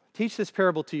 Teach this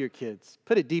parable to your kids.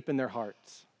 Put it deep in their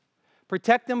hearts.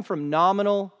 Protect them from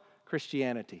nominal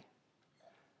Christianity.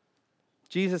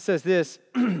 Jesus says this,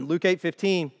 Luke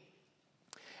 8:15.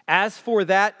 As for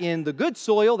that in the good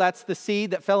soil, that's the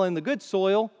seed that fell in the good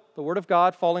soil, the Word of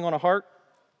God falling on a heart.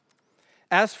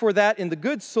 As for that in the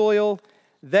good soil,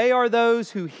 they are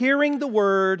those who hearing the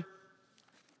Word.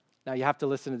 Now you have to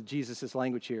listen to Jesus'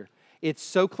 language here. It's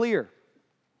so clear.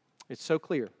 It's so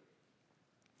clear.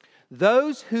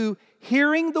 Those who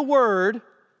hearing the Word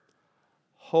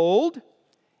hold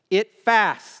it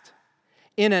fast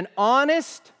in an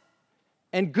honest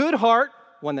and good heart,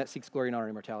 one that seeks glory and honor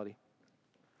and immortality,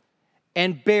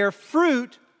 and bear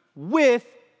fruit with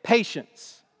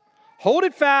patience. Hold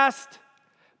it fast,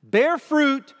 bear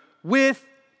fruit with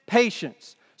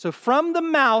patience. So from the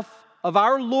mouth of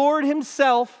our Lord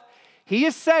Himself, He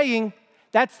is saying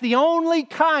that's the only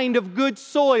kind of good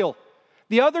soil.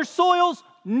 The other soils,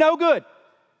 no good.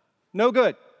 No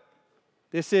good.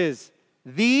 This is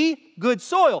the good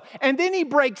soil. And then He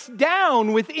breaks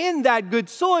down within that good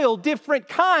soil different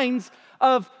kinds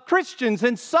of Christians.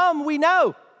 And some we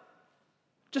know,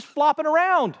 just flopping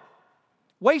around,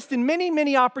 wasting many,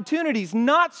 many opportunities,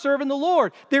 not serving the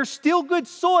Lord. They're still good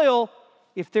soil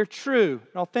if they're true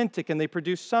and authentic and they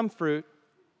produce some fruit.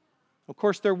 Of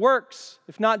course, their works,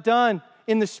 if not done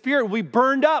in the Spirit, will be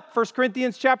burned up, 1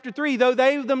 Corinthians chapter 3, though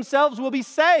they themselves will be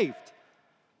saved.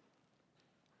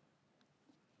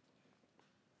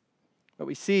 But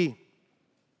we see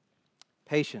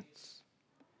patience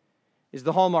is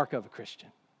the hallmark of a Christian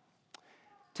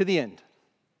to the end.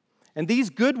 And these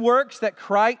good works that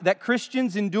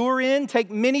Christians endure in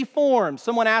take many forms.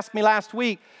 Someone asked me last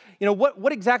week,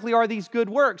 what exactly are these good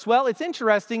works? Well, it's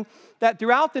interesting that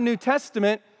throughout the New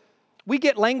Testament, we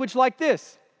get language like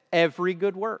this, every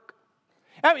good work.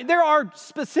 I mean, there are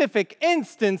specific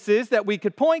instances that we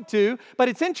could point to, but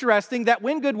it's interesting that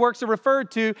when good works are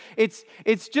referred to, it's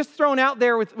just thrown out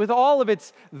there with all of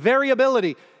its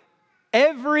variability.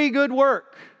 Every good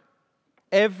work.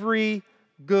 Every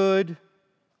good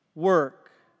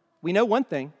work. We know one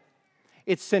thing.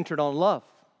 It's centered on love.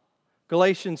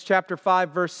 Galatians chapter 5,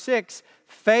 verse 6,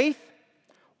 faith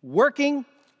working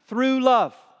through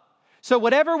love. So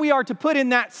whatever we are to put in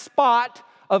that spot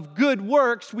of good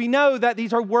works, we know that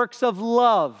these are works of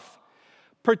love,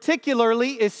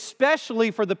 particularly, especially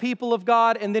for the people of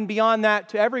God, and then beyond that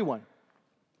to everyone.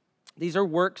 These are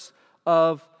works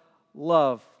of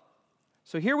love.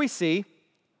 So here we see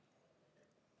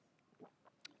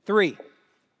 3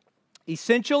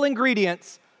 essential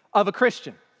ingredients of a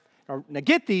Christian. Now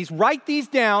get these, write these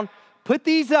down, put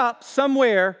these up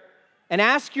somewhere, and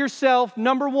ask yourself,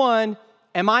 number 1,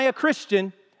 am I a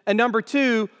Christian? And number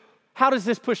 2, how does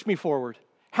this push me forward?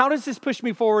 How does this push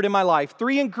me forward in my life?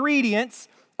 3 ingredients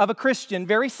of a Christian,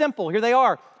 very simple. Here they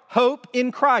are. Hope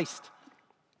in Christ.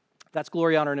 That's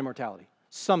glory, honor, and immortality,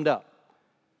 summed up.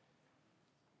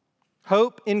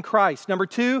 Hope in Christ. Number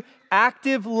 2,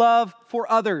 active love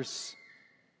for others.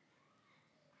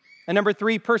 And number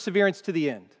 3, perseverance to the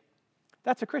end.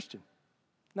 That's a Christian.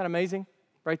 Isn't that amazing?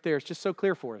 Right there, it's just so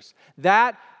clear for us.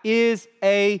 That is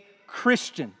a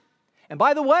Christian. And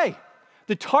by the way,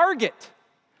 the target,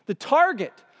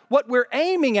 what we're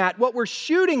aiming at, what we're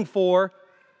shooting for,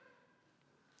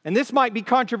 and this might be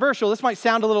controversial, this might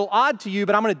sound a little odd to you,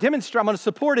 but I'm going to demonstrate, I'm going to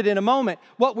support it in a moment.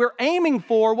 What we're aiming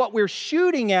for, what we're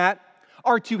shooting at,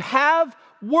 are to have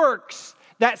works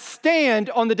that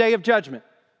stand on the day of judgment.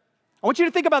 I want you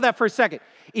to think about that for a second.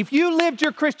 If you lived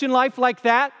your Christian life like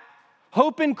that,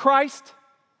 hope in Christ,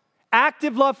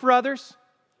 active love for others,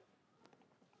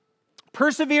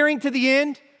 persevering to the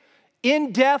end,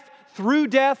 in death, through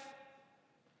death,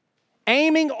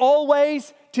 aiming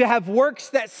always to have works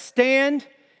that stand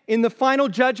in the final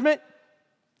judgment,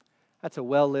 that's a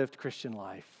well-lived Christian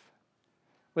life.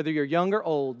 Whether you're young or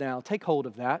old now, take hold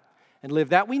of that and live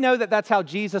that. We know that that's how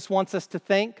Jesus wants us to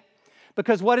think,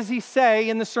 because what does he say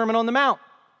in the Sermon on the Mount?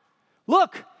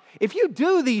 Look, if you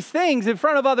do these things in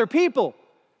front of other people,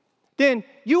 then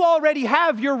you already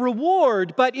have your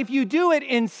reward. But if you do it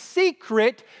in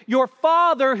secret, your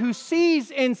Father who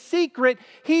sees in secret,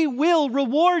 he will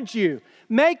reward you.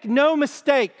 Make no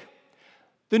mistake,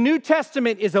 the New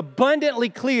Testament is abundantly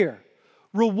clear.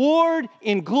 Reward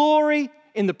in glory,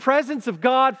 in the presence of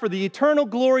God, for the eternal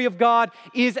glory of God,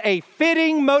 is a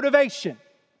fitting motivation.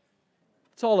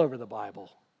 It's all over the Bible.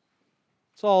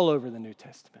 It's all over the New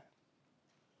Testament.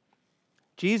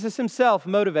 Jesus himself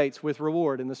motivates with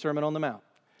reward in the Sermon on the Mount.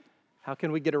 How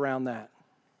can we get around that?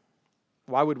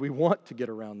 Why would we want to get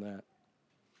around that?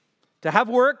 To have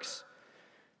works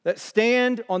that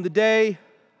stand on the day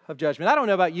of judgment. I don't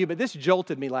know about you, but this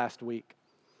jolted me last week,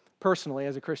 personally,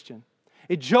 as a Christian.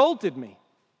 It jolted me.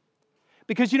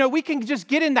 Because, we can just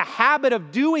get in the habit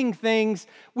of doing things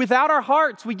without our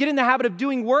hearts. We get in the habit of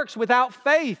doing works without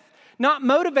faith, not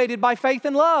motivated by faith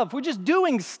and love. We're just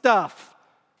doing stuff.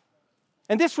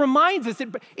 And this reminds us,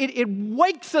 it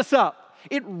wakes us up.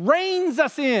 It reins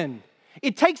us in.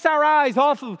 It takes our eyes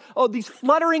off of these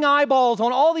fluttering eyeballs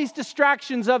on all these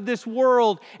distractions of this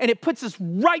world, and it puts us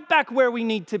right back where we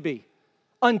need to be,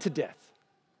 unto death.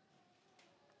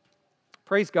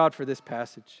 Praise God for this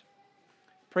passage.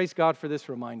 Praise God for this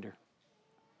reminder.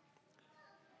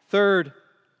 Third,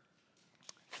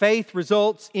 faith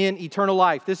results in eternal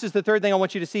life. This is the third thing I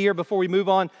want you to see here before we move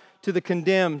on to the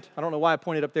condemned. I don't know why I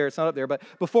pointed up there. It's not up there. But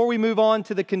before we move on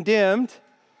to the condemned,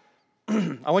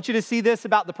 I want you to see this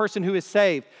about the person who is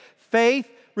saved. Faith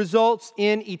results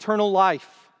in eternal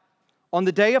life. On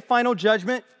the day of final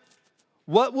judgment,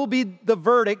 what will be the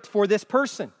verdict for this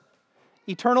person?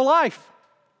 Eternal life.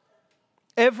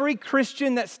 Every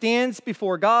Christian that stands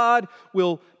before God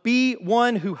will be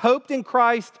one who hoped in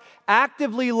Christ,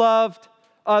 actively loved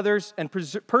others, and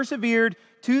persevered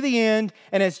to the end.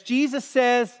 And as Jesus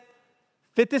says,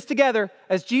 fit this together,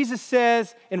 as Jesus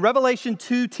says in Revelation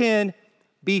 2:10,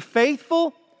 be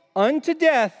faithful unto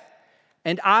death,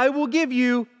 and I will give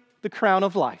you the crown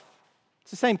of life.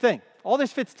 It's the same thing. All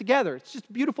this fits together. It's just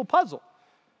a beautiful puzzle.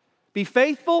 Be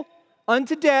faithful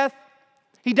unto death.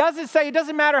 He doesn't say it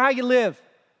doesn't matter how you live.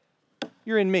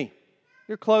 You're in me.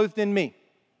 You're clothed in me.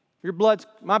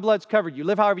 My blood's covered you.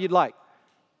 Live however you'd like.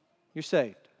 You're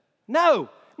saved. No.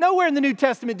 Nowhere in the New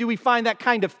Testament do we find that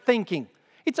kind of thinking.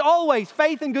 It's always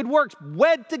faith and good works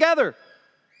wed together.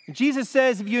 And Jesus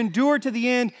says, if you endure to the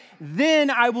end, then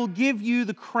I will give you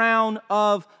the crown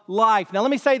of life. Now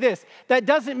let me say this. That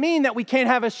doesn't mean that we can't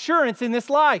have assurance in this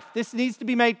life. This needs to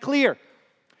be made clear.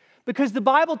 Because the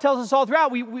Bible tells us all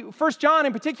throughout, 1 John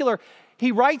in particular,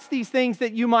 he writes these things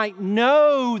that you might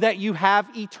know that you have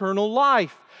eternal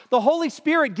life. The Holy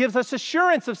Spirit gives us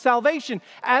assurance of salvation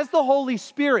as the Holy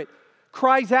Spirit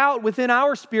cries out within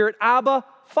our spirit, Abba,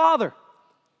 Father.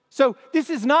 So this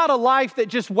is not a life that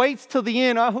just waits till the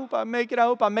end. I hope I make it, I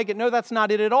hope I make it. No, that's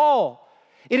not it at all.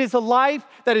 It is a life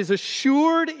that is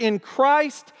assured in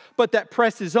Christ, but that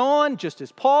presses on, just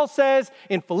as Paul says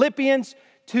in Philippians,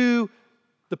 to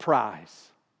the prize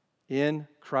in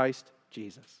Christ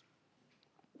Jesus.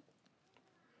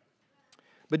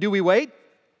 But do we wait?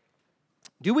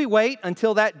 Do we wait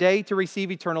until that day to receive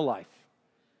eternal life?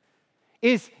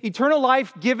 Is eternal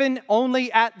life given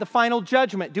only at the final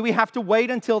judgment? Do we have to wait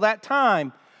until that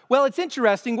time? Well, it's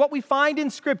interesting. What we find in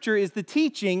Scripture is the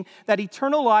teaching that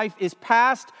eternal life is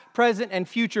past, present, and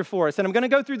future for us. And I'm going to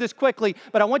go through this quickly,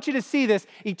 but I want you to see this.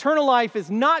 Eternal life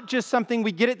is not just something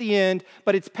we get at the end,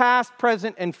 but it's past,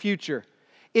 present, and future.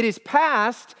 It is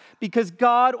past because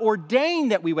God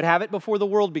ordained that we would have it before the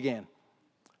world began.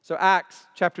 So Acts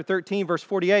chapter 13, verse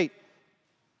 48.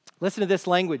 Listen to this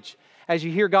language as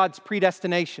you hear God's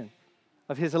predestination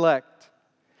of His elect.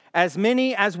 As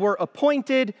many as were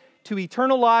appointed to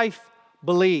eternal life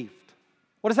believed.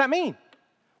 What does that mean?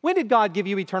 When did God give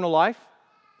you eternal life?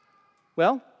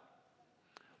 Well,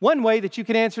 one way that you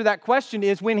can answer that question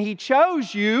is when He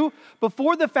chose you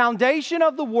before the foundation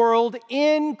of the world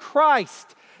in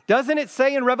Christ. Doesn't it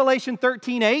say in Revelation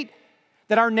 13:8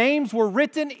 that our names were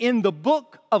written in the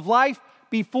book of life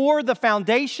before the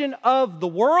foundation of the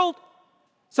world?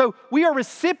 So we are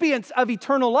recipients of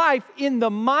eternal life in the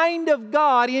mind of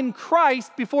God in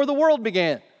Christ before the world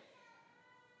began.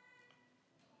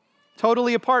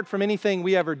 Totally apart from anything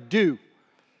we ever do.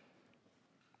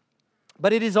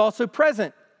 But it is also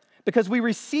present because we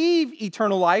receive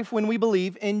eternal life when we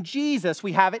believe in Jesus.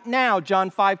 We have it now,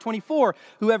 John 5:24.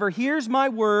 Whoever hears my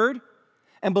word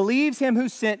and believes Him who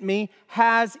sent me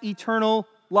has eternal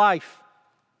life.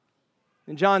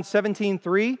 In John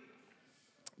 17:3,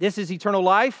 this is eternal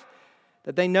life,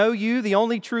 that they know you, the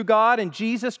only true God, and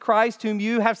Jesus Christ whom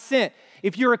you have sent.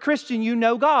 If you're a Christian, you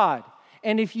know God.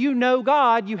 And if you know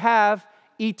God, you have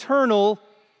eternal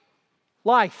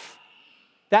life.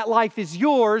 That life is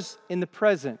yours in the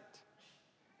present.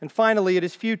 And finally, it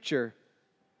is future,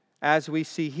 as we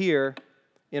see here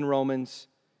in Romans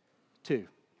 2.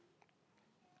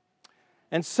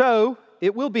 And so,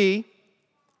 it will be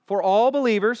for all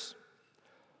believers,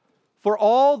 for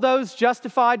all those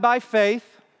justified by faith,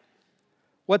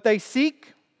 what they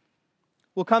seek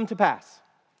will come to pass.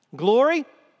 Glory,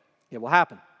 it will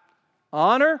happen.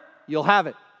 Honor, you'll have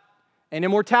it. And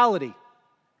immortality,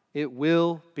 it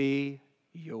will be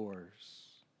yours.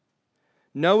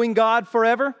 Knowing God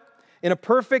forever in a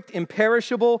perfect,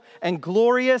 imperishable, and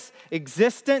glorious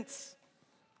existence,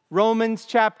 Romans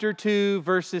chapter 2,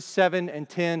 verses 7 and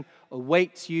 10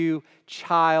 awaits you,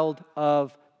 child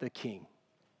of the King.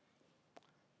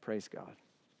 Praise God.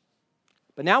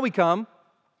 But now we come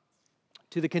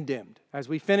to the condemned. As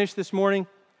we finish this morning,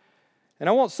 and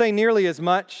I won't say nearly as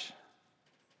much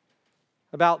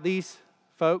about these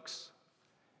folks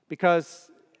because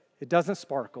it doesn't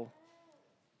sparkle.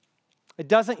 It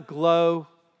doesn't glow.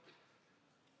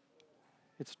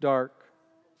 It's dark.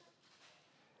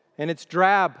 And it's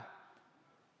drab.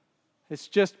 It's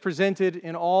just presented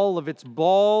in all of its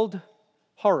bald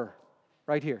horror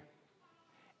right here.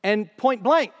 And point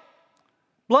blank,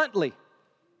 bluntly,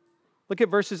 look at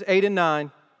verses 8 and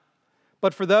 9.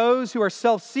 But for those who are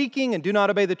self-seeking and do not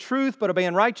obey the truth but obey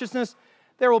unrighteousness,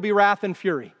 there will be wrath and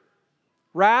fury.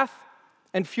 Wrath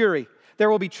and fury. There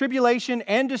will be tribulation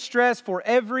and distress for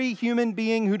every human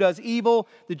being who does evil,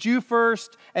 the Jew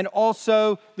first, and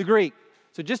also the Greek.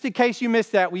 So just in case you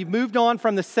missed that, we've moved on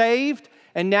from the saved,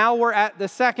 and now we're at the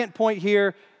second point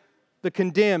here, the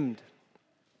condemned.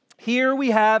 Here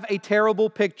we have a terrible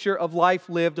picture of life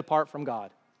lived apart from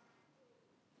God.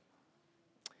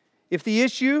 If the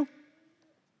issue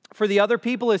for the other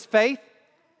people is faith,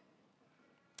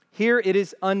 here it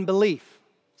is unbelief.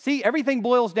 See, everything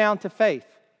boils down to faith.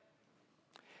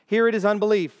 Here it is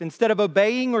unbelief. Instead of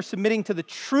obeying or submitting to the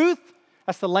truth,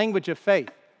 that's the language of faith.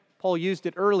 Paul used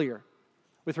it earlier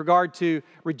with regard to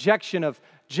rejection of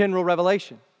general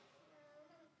revelation.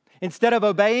 Instead of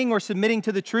obeying or submitting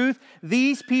to the truth,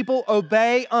 these people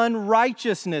obey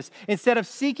unrighteousness. Instead of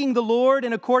seeking the Lord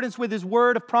in accordance with His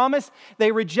word of promise,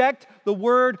 they reject the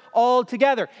word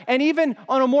altogether. And even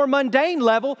on a more mundane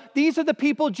level, these are the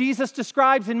people Jesus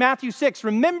describes in Matthew 6.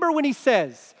 Remember when He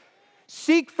says,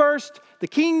 seek first the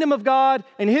kingdom of God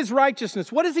and His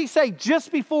righteousness. What does He say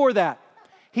just before that?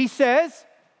 He says,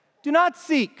 do not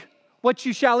seek what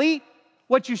you shall eat,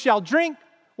 what you shall drink,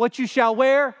 what you shall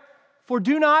wear, for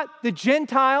do not the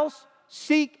Gentiles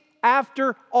seek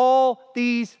after all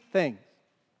these things.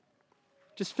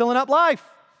 Just filling up life.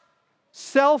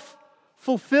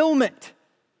 Self-fulfillment.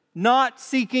 Not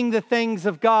seeking the things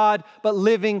of God, but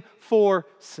living for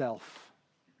self.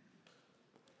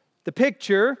 The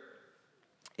picture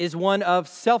is one of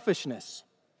selfishness,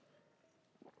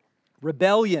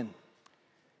 rebellion,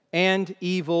 and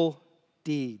evil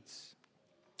deeds.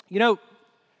 You know,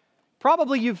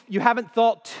 probably you haven't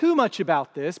thought too much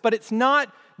about this, but it's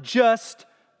not just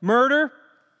murder,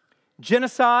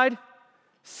 genocide,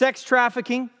 sex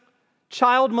trafficking,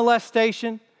 child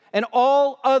molestation, and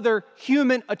all other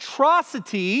human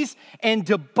atrocities and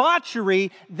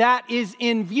debauchery that is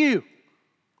in view.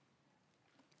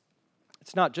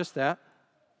 It's not just that.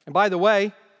 And by the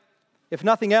way, if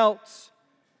nothing else,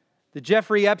 the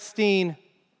Jeffrey Epstein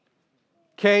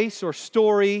case or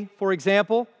story, for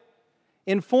example,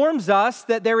 informs us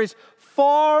that there is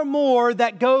far more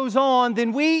that goes on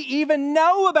than we even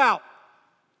know about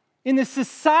in the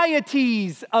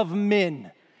societies of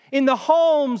men, in the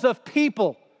homes of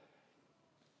people.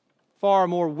 Far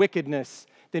more wickedness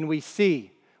than we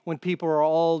see when people are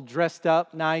all dressed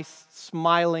up, nice,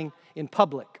 smiling in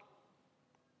public.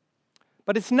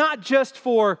 But it's not just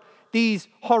for these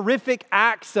horrific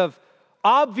acts of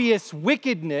obvious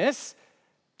wickedness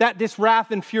that this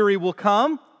wrath and fury will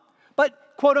come,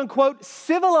 but quote-unquote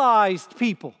civilized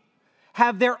people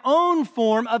have their own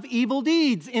form of evil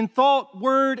deeds in thought,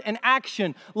 word, and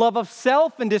action, love of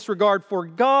self and disregard for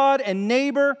God and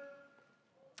neighbor.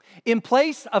 In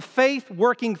place of faith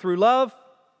working through love,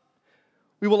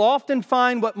 we will often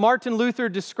find what Martin Luther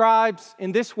describes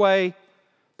in this way: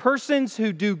 persons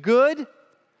who do good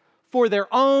for their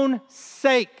own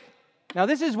sake. Now,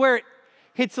 this is where it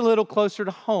hits a little closer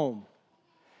to home.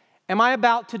 Am I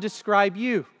about to describe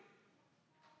you?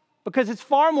 Because it's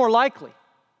far more likely.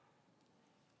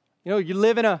 You know, you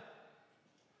live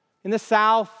in the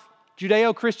South,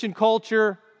 Judeo-Christian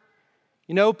culture.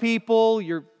 You know people,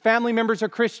 your family members are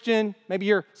Christian, maybe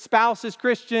your spouse is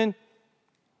Christian.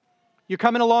 You're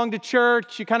coming along to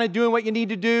church, you're kind of doing what you need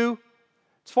to do.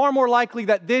 It's far more likely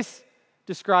that this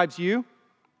describes you.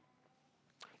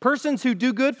 Persons who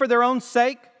do good for their own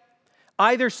sake,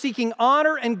 either seeking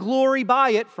honor and glory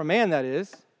by it, from man that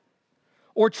is,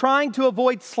 or trying to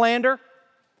avoid slander,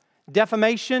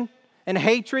 defamation, and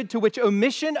hatred to which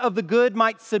omission of the good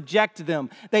might subject them.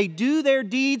 They do their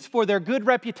deeds for their good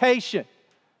reputation.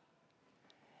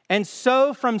 And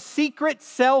so from secret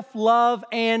self-love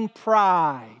and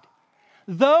pride.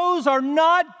 Those are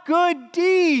not good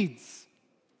deeds.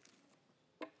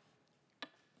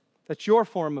 That's your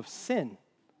form of sin.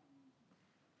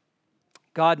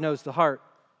 God knows the heart.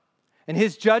 And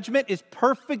His judgment is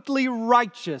perfectly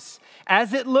righteous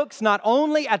as it looks not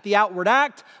only at the outward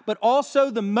act, but also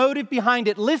the motive behind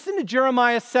it. Listen to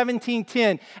Jeremiah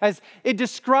 17:10 as it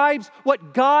describes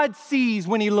what God sees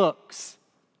when He looks.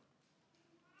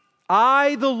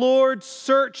 I, the Lord,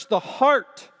 search the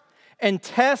heart and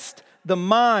test the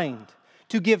mind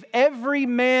to give every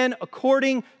man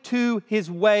according to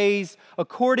his ways,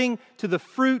 according to the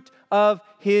fruit of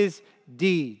his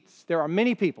deeds. There are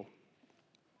many people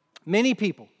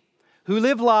who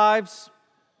live lives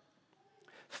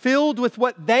filled with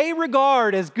what they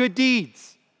regard as good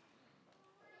deeds.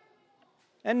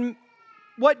 And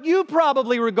what you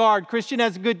probably regard, Christian,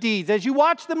 as good deeds as you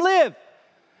watch them live.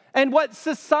 And what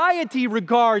society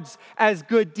regards as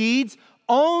good deeds,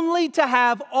 only to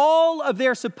have all of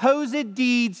their supposed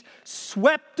deeds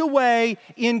swept away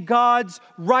in God's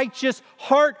righteous,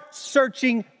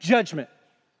 heart-searching judgment.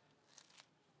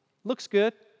 Looks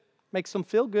good, makes them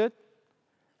feel good,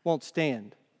 won't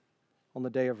stand on the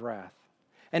day of wrath.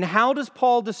 And how does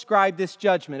Paul describe this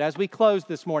judgment as we close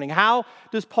this morning? How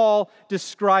does Paul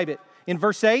describe it? In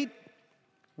verse 8,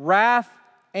 wrath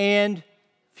and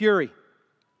fury.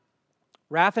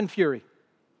 Wrath and fury.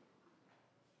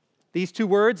 These two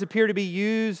words appear to be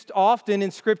used often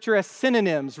in Scripture as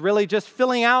synonyms, really just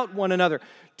filling out one another.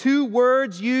 Two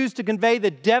words used to convey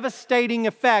the devastating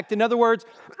effect. In other words,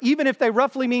 even if they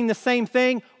roughly mean the same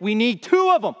thing, we need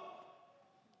two of them.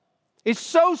 It's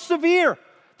so severe.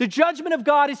 The judgment of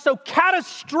God is so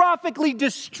catastrophically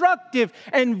destructive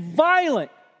and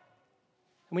violent.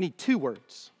 And we need two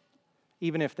words,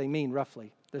 even if they mean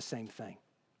roughly the same thing.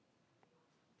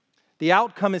 The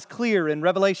outcome is clear in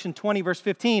Revelation 20, verse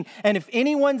 15. And if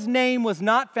anyone's name was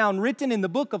not found written in the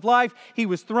book of life, he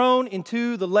was thrown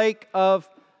into the lake of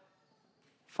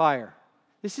fire.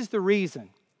 This is the reason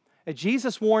that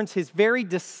Jesus warns His very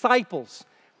disciples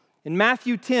in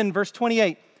Matthew 10, verse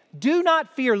 28. Do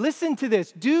not fear, listen to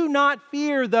this, do not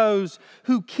fear those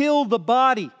who kill the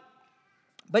body,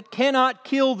 but cannot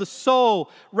kill the soul.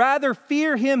 Rather,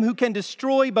 fear Him who can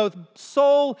destroy both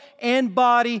soul and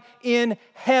body in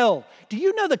hell. Do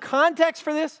you know the context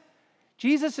for this?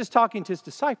 Jesus is talking to His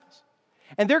disciples,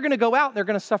 and they're going to go out and they're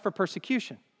going to suffer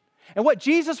persecution. And what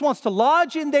Jesus wants to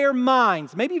lodge in their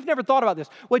minds, maybe you've never thought about this,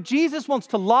 what Jesus wants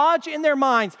to lodge in their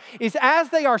minds is as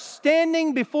they are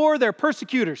standing before their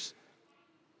persecutors,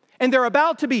 and they're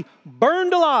about to be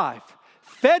burned alive,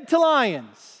 fed to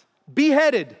lions,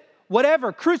 beheaded,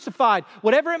 whatever, crucified,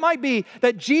 whatever it might be,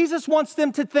 that Jesus wants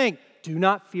them to think, do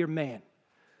not fear man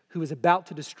who is about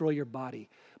to destroy your body,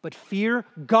 but fear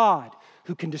God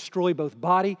who can destroy both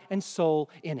body and soul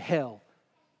in hell.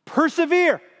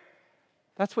 Persevere.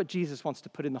 That's what Jesus wants to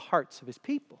put in the hearts of his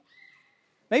people.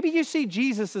 Maybe you see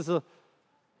Jesus as a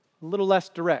little less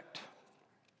direct,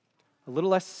 a little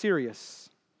less serious.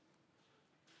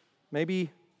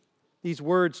 Maybe these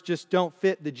words just don't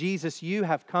fit the Jesus you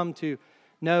have come to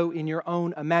know in your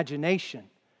own imagination.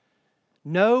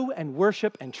 Know and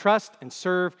worship and trust and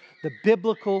serve the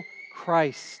biblical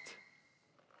Christ.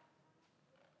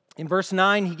 In verse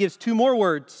 9, he gives two more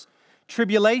words,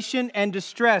 tribulation and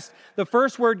distress. The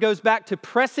first word goes back to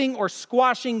pressing or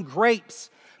squashing grapes,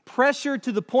 pressure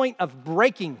to the point of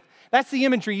breaking. That's the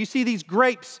imagery. You see these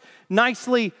grapes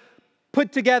nicely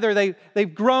put together.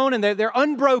 They've grown and they're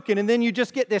unbroken, and then you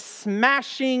just get this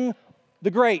smashing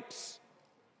the grapes,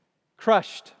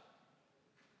 crushed.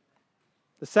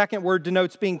 The second word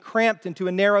denotes being cramped into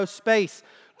a narrow space,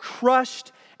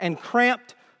 crushed and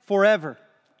cramped forever.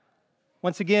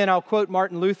 Once again, I'll quote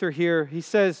Martin Luther here. He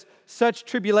says, "Such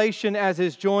tribulation as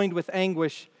is joined with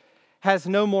anguish has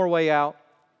no more way out,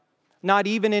 not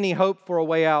even any hope for a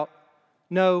way out,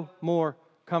 no more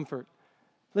comfort."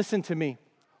 Listen to me.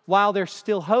 While there's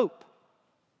still hope,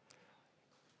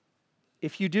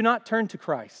 if you do not turn to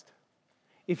Christ,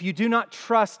 if you do not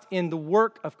trust in the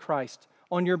work of Christ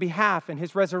on your behalf and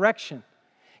his resurrection,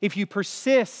 if you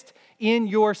persist in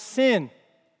your sin,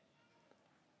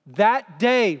 that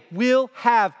day will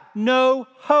have no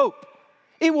hope.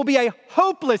 It will be a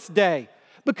hopeless day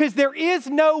because there is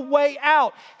no way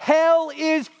out. Hell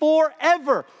is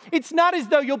forever. It's not as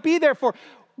though you'll be there for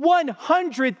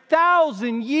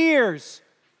 100,000 years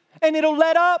and it'll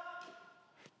let up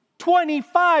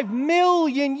 25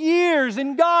 million years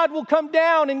and God will come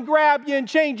down and grab you and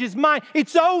change his mind.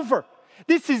 It's over.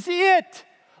 This is it.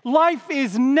 Life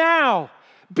is now.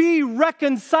 Be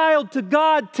reconciled to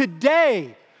God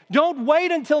today. Don't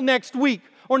wait until next week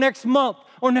or next month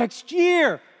or next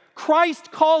year.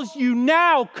 Christ calls you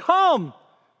now. Come.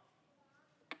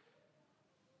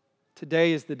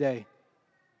 Today is the day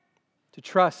to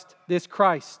trust this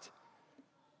Christ,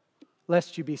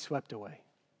 lest you be swept away.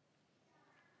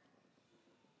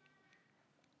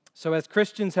 So as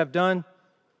Christians have done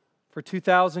for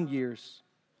 2,000 years,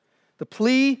 the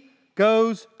plea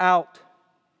goes out.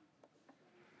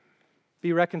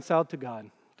 Be reconciled to God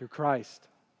through Christ.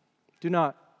 Do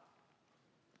not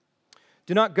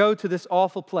go to this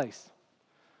awful place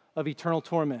of eternal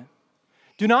torment.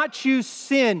 Do not choose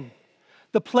sin,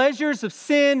 the pleasures of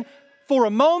sin for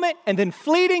a moment and then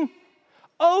fleeting,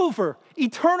 over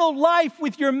eternal life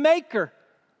with your Maker.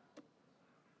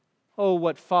 Oh,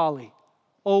 what folly.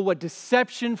 Oh, what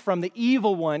deception from the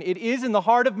evil one. It is in the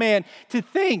heart of man to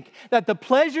think that the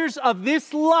pleasures of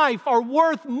this life are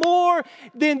worth more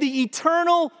than the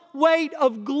eternal weight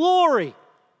of glory.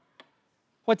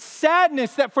 What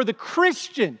sadness that for the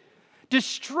Christian,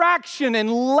 distraction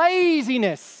and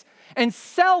laziness and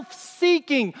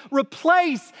self-seeking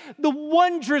replace the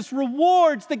wondrous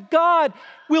rewards that God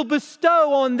will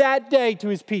bestow on that day to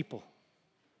his people.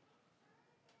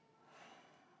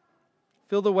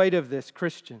 Feel the weight of this,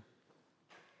 Christian.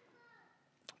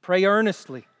 Pray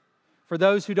earnestly for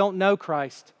those who don't know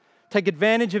Christ. Take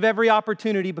advantage of every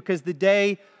opportunity because the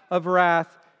day of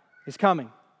wrath is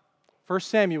coming. 1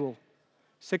 Samuel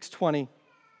 6:20.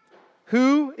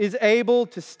 Who is able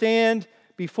to stand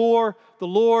before the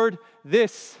Lord,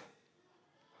 this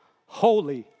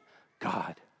holy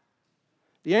God?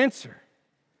 The answer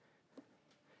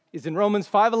is in Romans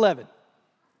 5:11.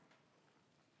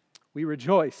 We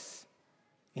rejoice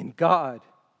in God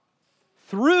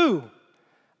through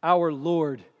our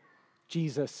Lord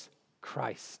Jesus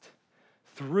Christ,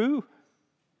 through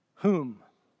whom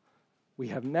we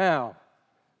have now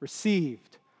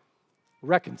received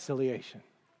reconciliation.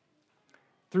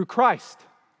 Through Christ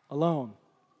alone,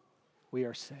 we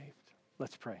are saved.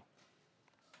 Let's pray.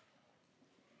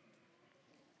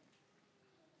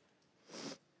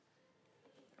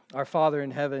 Our Father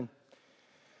in heaven,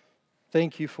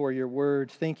 thank you for your word.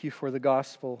 Thank you for the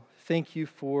gospel. Thank you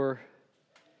for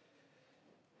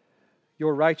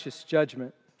your righteous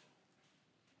judgment.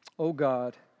 Oh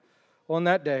God, on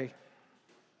that day,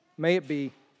 may it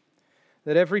be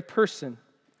that every person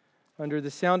under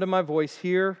the sound of my voice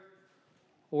here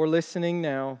or listening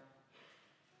now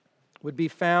would be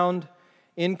found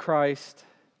in Christ,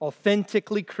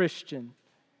 authentically Christian,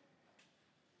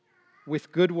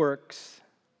 with good works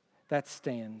that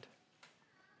stand.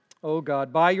 Oh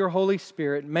God, by your Holy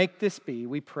Spirit, make this be,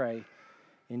 we pray,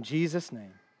 in Jesus'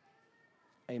 name.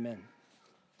 Amen.